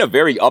has had a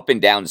very up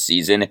and down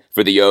season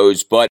for the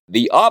O's, but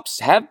the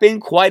ups have been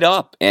quite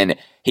up, and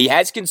he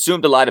has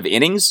consumed a lot of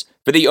innings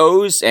for the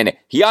O's, and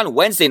he on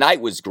Wednesday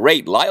night was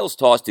great. Lyles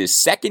tossed his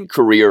 2nd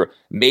career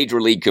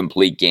Major League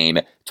complete game,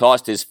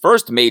 tossed his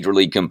first Major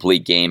League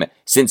complete game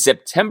since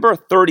September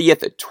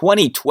 30th,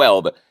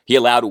 2012. He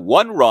allowed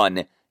 1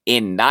 run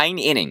in 9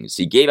 innings.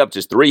 He gave up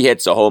just 3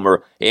 hits, a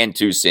homer, and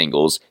 2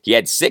 singles. He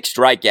had 6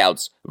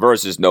 strikeouts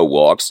versus no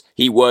walks.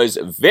 He was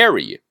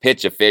very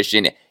pitch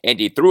efficient, and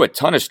he threw a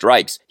ton of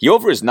strikes. He,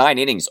 over his 9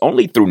 innings,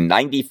 only threw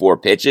 94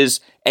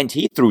 pitches, and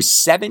he threw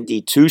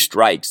 72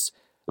 strikes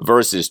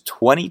versus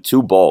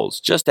 22 balls.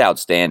 Just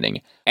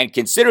outstanding. And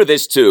consider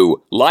this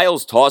too,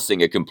 Lyles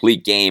tossing a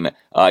complete game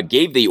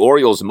gave the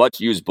Orioles'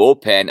 much-used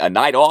bullpen a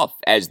night off,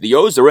 as the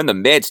O's are in the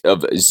midst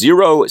of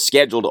 0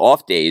 scheduled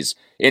off days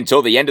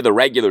until the end of the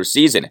regular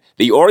season.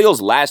 The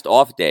Orioles' last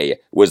off day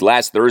was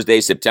last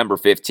Thursday, September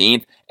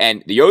 15th,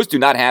 and the O's do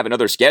not have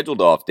another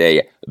scheduled off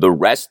day the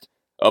rest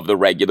of the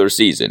regular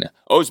season.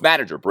 O's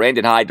manager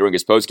Brandon Hyde during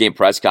his postgame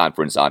press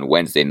conference on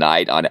Wednesday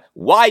night on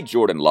why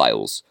Jordan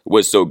Lyles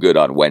was so good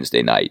on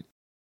Wednesday night.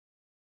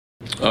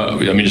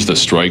 Just the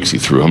strikes he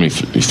threw.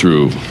 He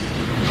threw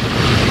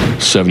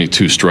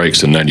 72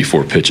 strikes and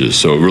 94 pitches.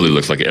 So it really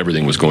looked like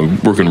everything was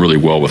working really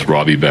well with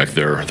Robbie back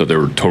there. I thought they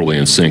were totally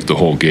in sync the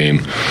whole game.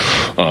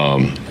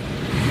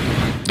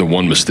 The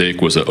one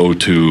mistake was an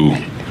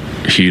 0-2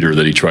 heater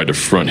that he tried to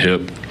front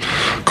hip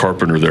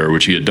Carpenter there,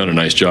 which he had done a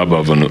nice job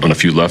of on a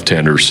few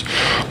left-handers.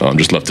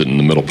 Just left it in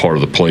the middle part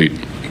of the plate.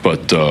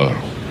 But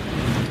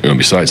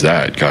besides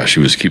that, gosh, he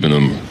was keeping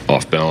them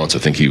off balance. I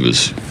think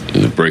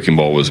the breaking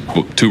ball was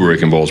 2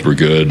 breaking balls were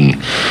good,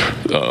 and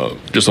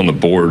just on the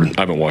board,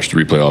 I haven't watched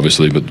the replay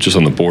obviously, but just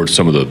on the board,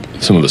 some of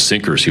the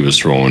sinkers he was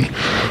throwing,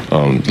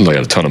 they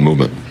had a ton of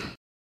movement.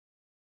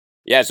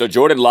 Yeah, so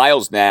Jordan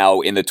Lyles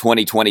now in the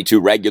 2022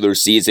 regular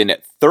season,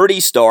 30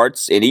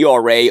 starts, an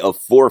ERA of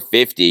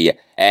 4.50,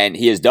 and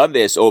he has done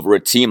this over a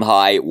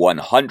team-high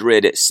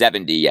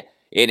 170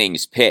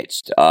 innings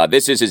pitched.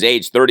 This is his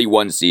age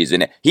 31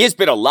 season. He has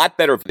been a lot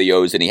better for the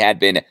O's than he had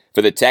been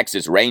for the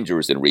Texas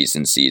Rangers in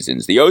recent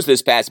seasons. The O's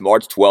this past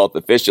March 12th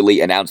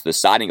officially announced the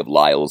signing of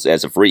Lyles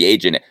as a free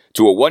agent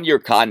to a 1-year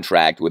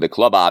contract with a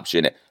club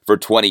option for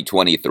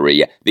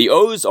 2023. The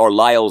O's are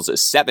Lyles'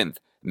 7th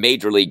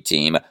Major League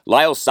team.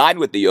 Lyles signed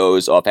with the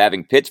O's off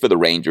having pitched for the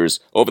Rangers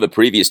over the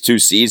previous 2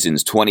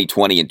 seasons,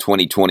 2020 and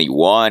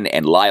 2021,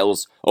 and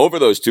Lyles, over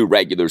those 2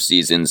 regular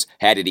seasons,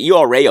 had an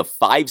ERA of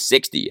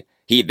 5.60.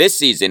 He, this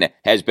season,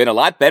 has been a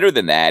lot better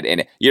than that,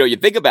 and, you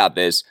think about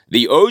this,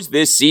 the O's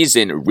this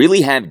season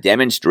really have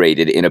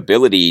demonstrated an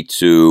ability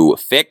to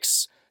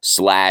fix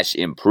 /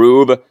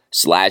 improve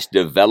 /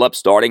 develop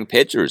starting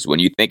pitchers. When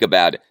you think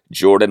about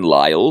Jordan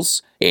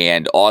Lyles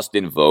and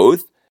Austin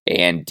Voth,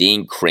 and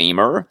Dean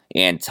Kramer,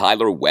 and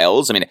Tyler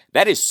Wells.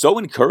 That is so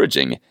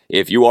encouraging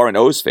if you are an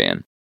O's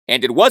fan.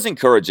 And it was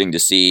encouraging to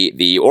see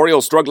the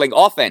Orioles' struggling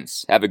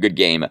offense have a good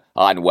game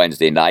on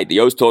Wednesday night. The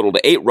O's totaled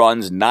 8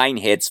 runs, 9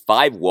 hits,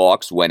 5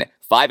 walks when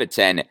 5 of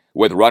 10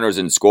 with runners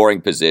in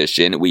scoring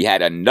position. We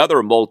had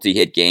another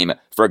multi-hit game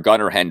for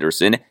Gunnar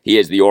Henderson. He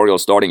is the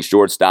Orioles starting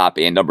shortstop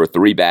and number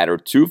 3 batter,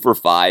 2 for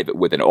 5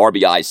 with an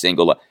RBI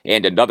single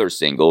and another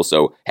single.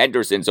 So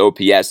Henderson's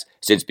OPS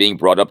since being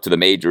brought up to the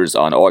majors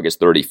on August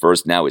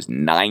 31st now is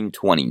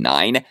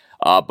 .929.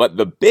 But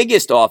the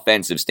biggest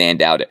offensive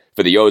standout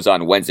for the O's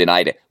on Wednesday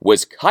night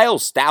was Kyle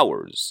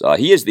Stowers.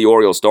 He is the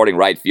Orioles starting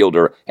right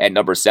fielder and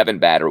number 7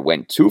 batter,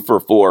 went 2 for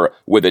 4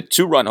 with a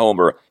 2-run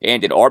homer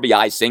and an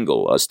RBI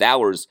single.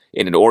 Stowers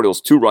in an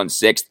Orioles 2-run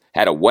 6th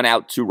had a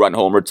 1-out 2-run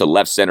homer to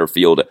left center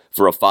field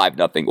for a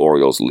 5-0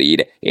 Orioles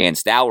lead. And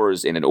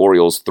Stowers in an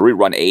Orioles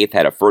 3-run 8th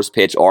had a first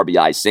pitch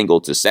RBI single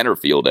to center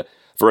field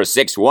for a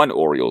 6-1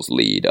 Orioles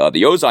lead.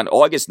 The O's on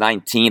August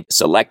 19th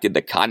selected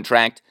the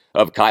contract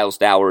of Kyle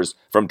Stowers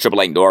from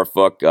AAA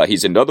Norfolk.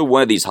 He's another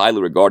one of these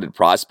highly regarded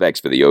prospects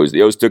for the O's.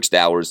 The O's took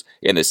Stowers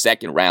in the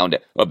second round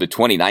of the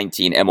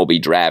 2019 MLB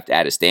draft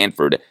out of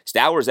Stanford.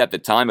 Stowers, at the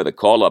time of the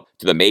call-up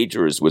to the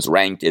majors, was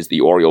ranked as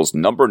the Orioles'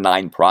 number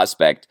 9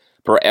 prospect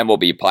per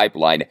MLB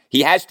pipeline.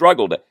 He has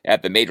struggled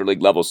at the major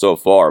league level so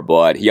far,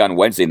 but he on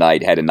Wednesday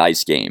night had a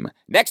nice game.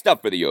 Next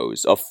up for the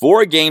O's, a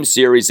 4-game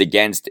series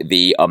against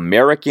the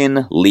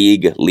American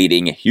League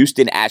leading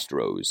Houston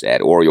Astros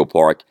at Oriole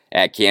Park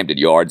at Camden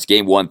Yards.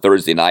 Game 1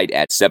 Thursday night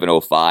at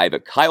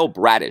 7:05. Kyle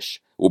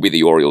Bradish will be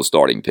the Orioles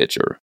starting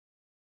pitcher.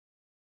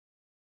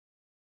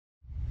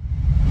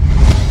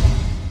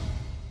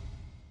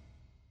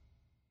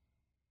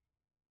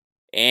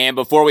 And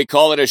before we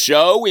call it a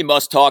show, we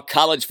must talk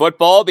college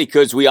football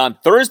because we on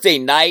Thursday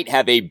night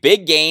have a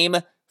big game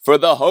for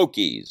the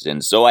Hokies.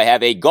 And so I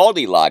have a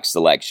Goldilocks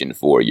selection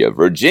for you.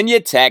 Virginia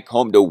Tech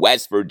home to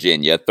West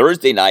Virginia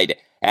Thursday night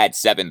at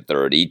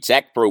 7:30.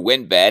 Tech per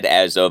win bet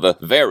as of a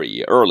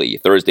very early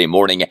Thursday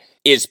morning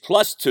is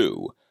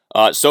 +2.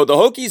 So the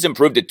Hokies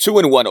improved to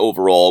 2-1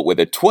 overall with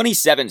a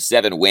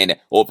 27-7 win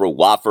over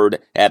Wofford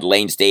at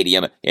Lane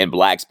Stadium in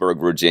Blacksburg,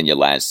 Virginia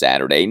last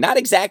Saturday. Not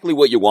exactly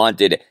what you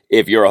wanted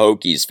if you're a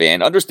Hokies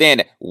fan.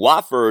 Understand,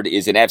 Wofford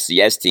is an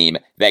FCS team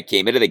that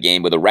came into the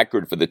game with a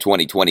record for the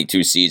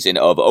 2022 season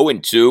of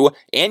 0-2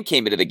 and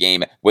came into the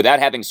game without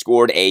having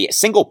scored a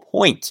single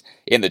point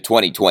in the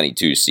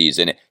 2022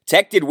 season.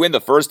 Tech did win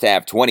the first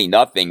half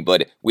 20-0,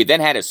 but we then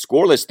had a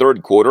scoreless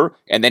third quarter,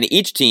 and then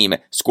each team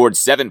scored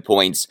 7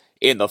 points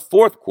in the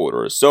fourth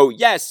quarter. So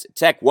yes,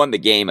 Tech won the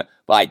game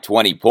by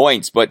 20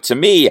 points, but to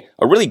me,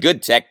 a really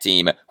good Tech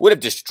team would have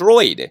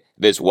destroyed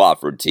this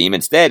Wofford team.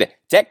 Instead,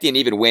 Tech didn't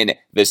even win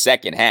the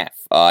second half.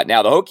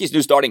 Now, the Hokies'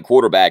 new starting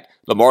quarterback,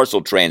 the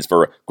Marshall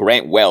transfer,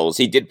 Grant Wells,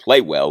 he did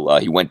play well.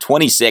 He went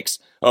 26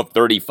 of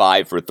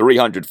 35 for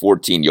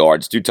 314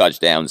 yards, 2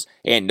 touchdowns,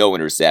 and no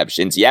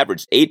interceptions. He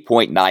averaged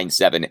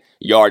 8.97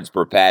 yards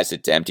per pass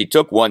attempt. He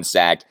took 1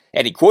 sack,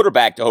 and he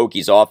quarterbacked the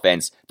Hokies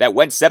offense that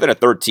went 7 of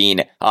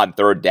 13 on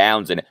third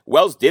downs. And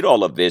Wells did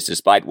all of this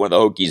despite one of the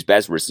Hokies'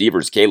 best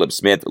receivers, Caleb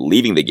Smith,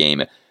 leaving the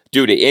game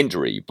due to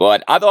injury.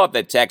 But I thought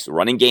that Tech's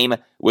running game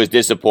was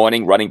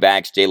disappointing. Running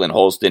backs Jalen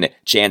Holston,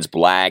 Chance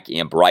Black,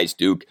 and Bryce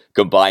Duke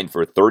combined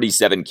for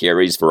 37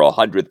 carries for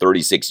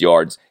 136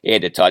 yards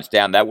and a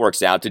touchdown. That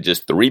works out to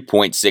just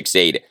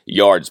 3.68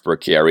 yards per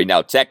carry.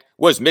 Now, Tech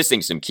was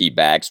missing some key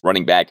backs.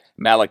 Running back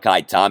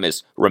Malachi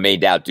Thomas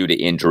remained out due to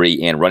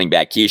injury, and running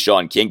back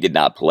Keyshawn King did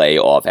not play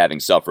off having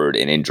suffered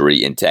an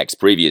injury in Tech's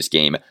previous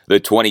game, the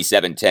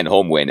 27-10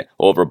 home win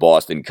over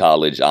Boston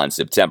College on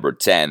September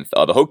 10th.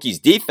 The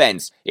Hokies'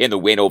 defense in the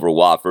win over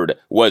Wofford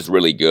was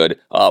really good.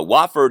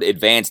 Wofford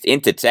advanced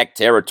into Tech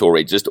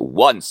territory just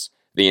once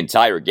the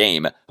entire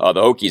game. The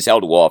Hokies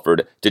held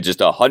Wofford to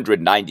just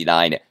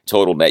 199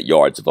 total net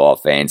yards of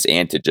offense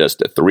and to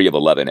just 3 of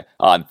 11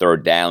 on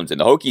third downs. And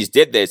the Hokies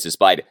did this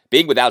despite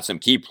being without some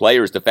key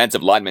players.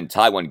 Defensive lineman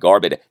Tywin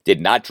Garbett did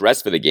not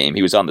dress for the game.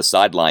 He was on the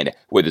sideline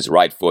with his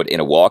right foot in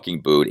a walking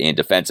boot, and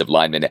defensive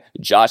lineman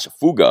Josh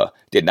Fuga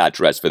did not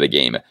dress for the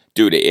game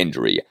due to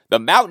injury. The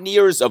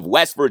Mountaineers of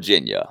West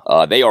Virginia,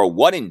 they are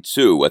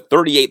 1-2, a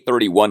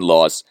 38-31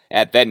 loss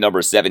at then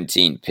number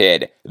 17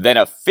 Pitt, then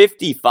a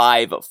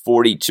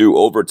 55-42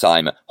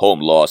 overtime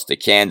home loss to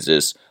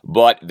Kansas.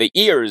 But the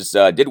Ears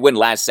did win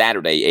last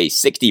Saturday, a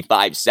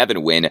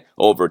 65-7 win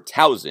over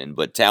Towson,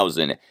 but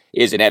Towson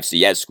is an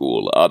FCS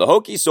school. The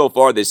Hokies so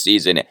far this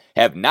season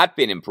have not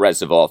been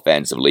impressive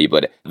offensively,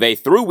 but they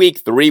through week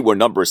 3 were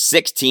number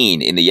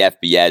 16 in the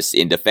FBS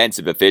in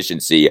defensive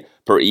efficiency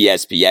per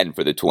ESPN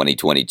for the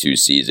 2022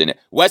 season.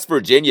 West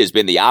Virginia has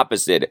been the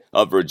opposite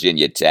of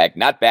Virginia Tech.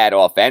 Not bad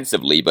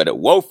offensively, but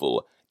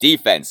woeful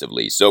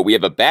defensively. So we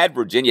have a bad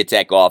Virginia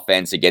Tech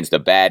offense against a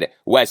bad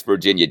West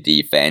Virginia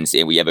defense,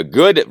 and we have a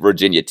good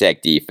Virginia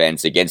Tech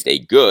defense against a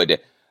good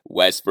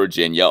West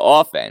Virginia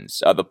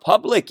offense. The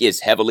public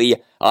is heavily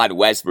on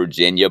West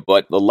Virginia,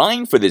 but the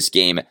line for this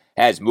game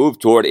has moved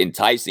toward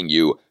enticing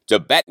you to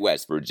bet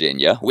West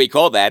Virginia. We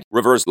call that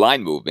reverse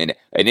line movement,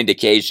 an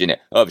indication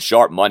of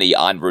sharp money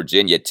on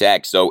Virginia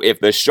Tech. So if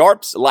the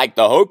sharps like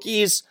the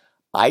Hokies,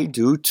 I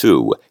do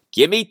too.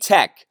 Give me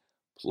Tech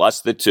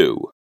plus the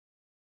 2.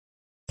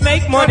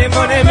 Make money,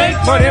 money, make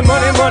money,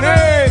 money,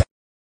 money.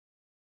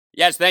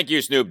 Yes, thank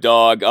you, Snoop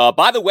Dogg.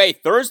 By the way,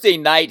 Thursday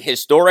night,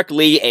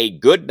 historically a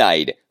good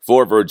night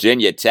for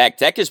Virginia Tech.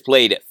 Tech has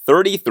played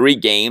 33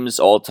 games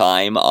all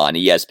time on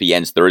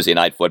ESPN's Thursday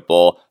Night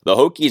Football. The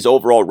Hokies'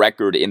 overall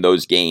record in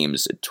those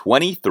games,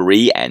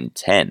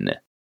 23-10.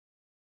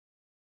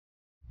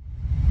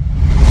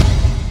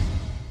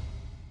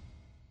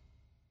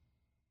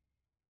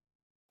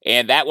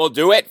 And that will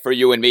do it for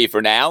you and me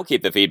for now.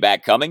 Keep the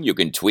feedback coming. You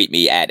can tweet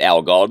me at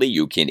Al Galdi.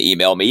 You can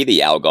email me,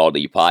 the Al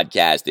Galdi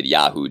podcast at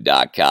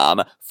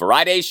yahoo.com.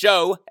 Friday's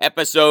show,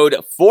 episode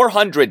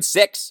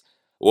 406,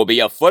 will be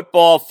a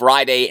Football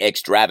Friday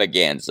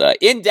extravaganza.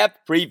 In-depth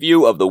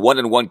preview of the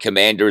 1-1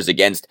 Commanders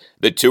against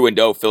the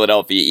 2-0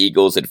 Philadelphia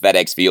Eagles at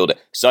FedEx Field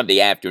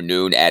Sunday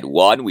afternoon at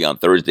 1. We on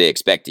Thursday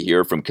expect to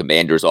hear from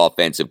Commanders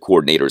offensive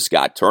coordinator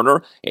Scott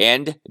Turner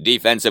and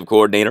defensive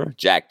coordinator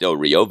Jack Del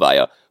Rio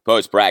via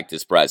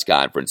post-practice press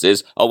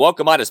conferences. I'll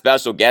welcome on a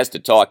special guest to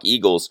talk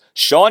Eagles,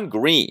 Sean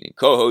Green,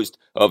 co-host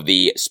of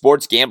the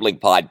Sports Gambling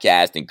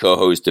Podcast and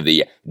co-host of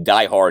the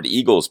Die Hard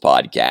Eagles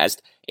podcast.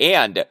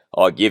 And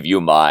I'll give you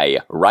my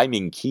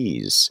rhyming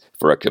keys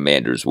for a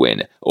Commanders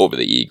win over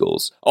the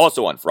Eagles.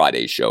 Also on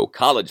Friday's show,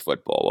 college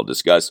football. We'll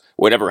discuss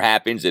whatever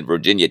happens in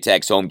Virginia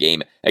Tech's home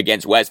game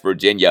against West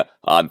Virginia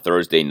on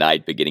Thursday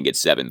night beginning at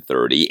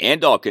 7:30.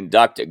 And I'll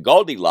conduct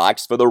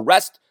Goldilocks for the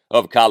rest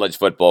of college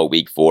football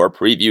week 4.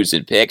 Previews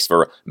and picks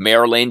for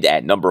Maryland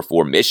at number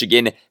 4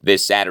 Michigan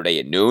this Saturday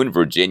at noon.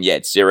 Virginia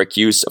at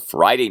Syracuse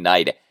Friday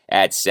night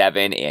at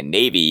 7, and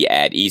Navy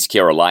at East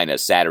Carolina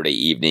Saturday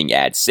evening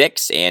at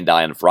 6. And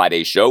on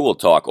Friday's show, we'll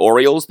talk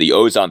Orioles. The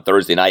O's on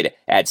Thursday night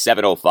at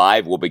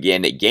 7:05 will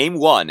begin Game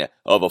 1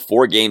 of a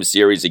 4-game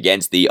series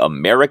against the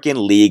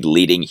American League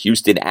leading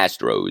Houston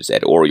Astros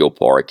at Oriole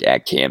Park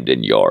at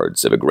Camden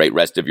Yards. Have a great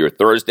rest of your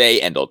Thursday,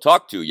 and I'll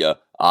talk to you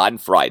on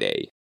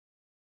Friday.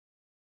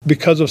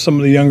 Because of some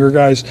of the younger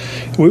guys,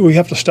 we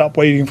have to stop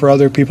waiting for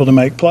other people to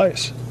make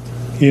plays.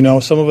 You know,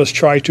 some of us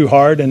try too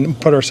hard and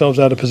put ourselves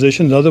out of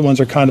positions. Other ones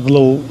are kind of a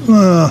little,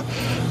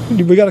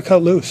 we got to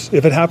cut loose.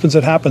 If it happens,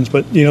 it happens.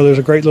 But, you know, there's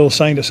a great little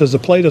saying that says the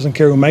play doesn't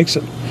care who makes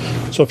it.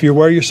 So if you're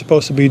where you're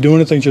supposed to be, doing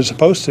the things you're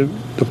supposed to,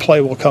 the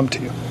play will come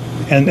to you.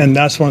 And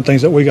that's one of the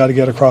things that we got to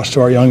get across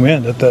to our young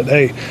men, that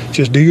hey,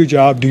 just do your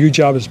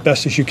job as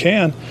best as you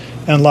can,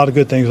 and a lot of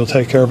good things will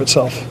take care of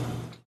itself.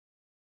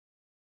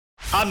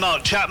 I'm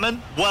Mark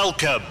Chapman.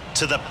 Welcome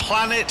to the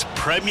Planet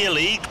Premier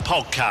League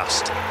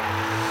podcast.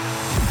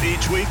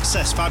 Each week,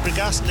 Cesc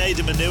Fabregas,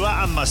 Nader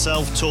Manua and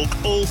myself talk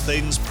all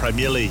things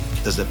Premier League.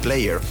 As a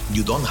player,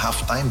 you don't have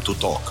time to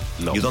talk.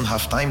 No. You don't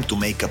have time to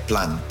make a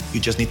plan. You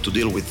just need to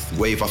deal with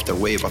wave after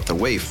wave after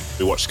wave.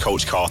 We watched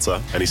Coach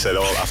Carter and he said,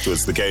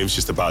 afterwards, the game's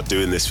just about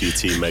doing this for your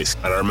teammates.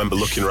 And I remember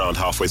looking around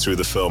halfway through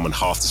the film and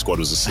half the squad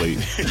was asleep.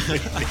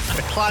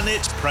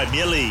 Planet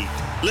Premier League.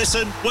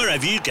 Listen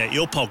wherever you get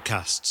your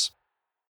podcasts.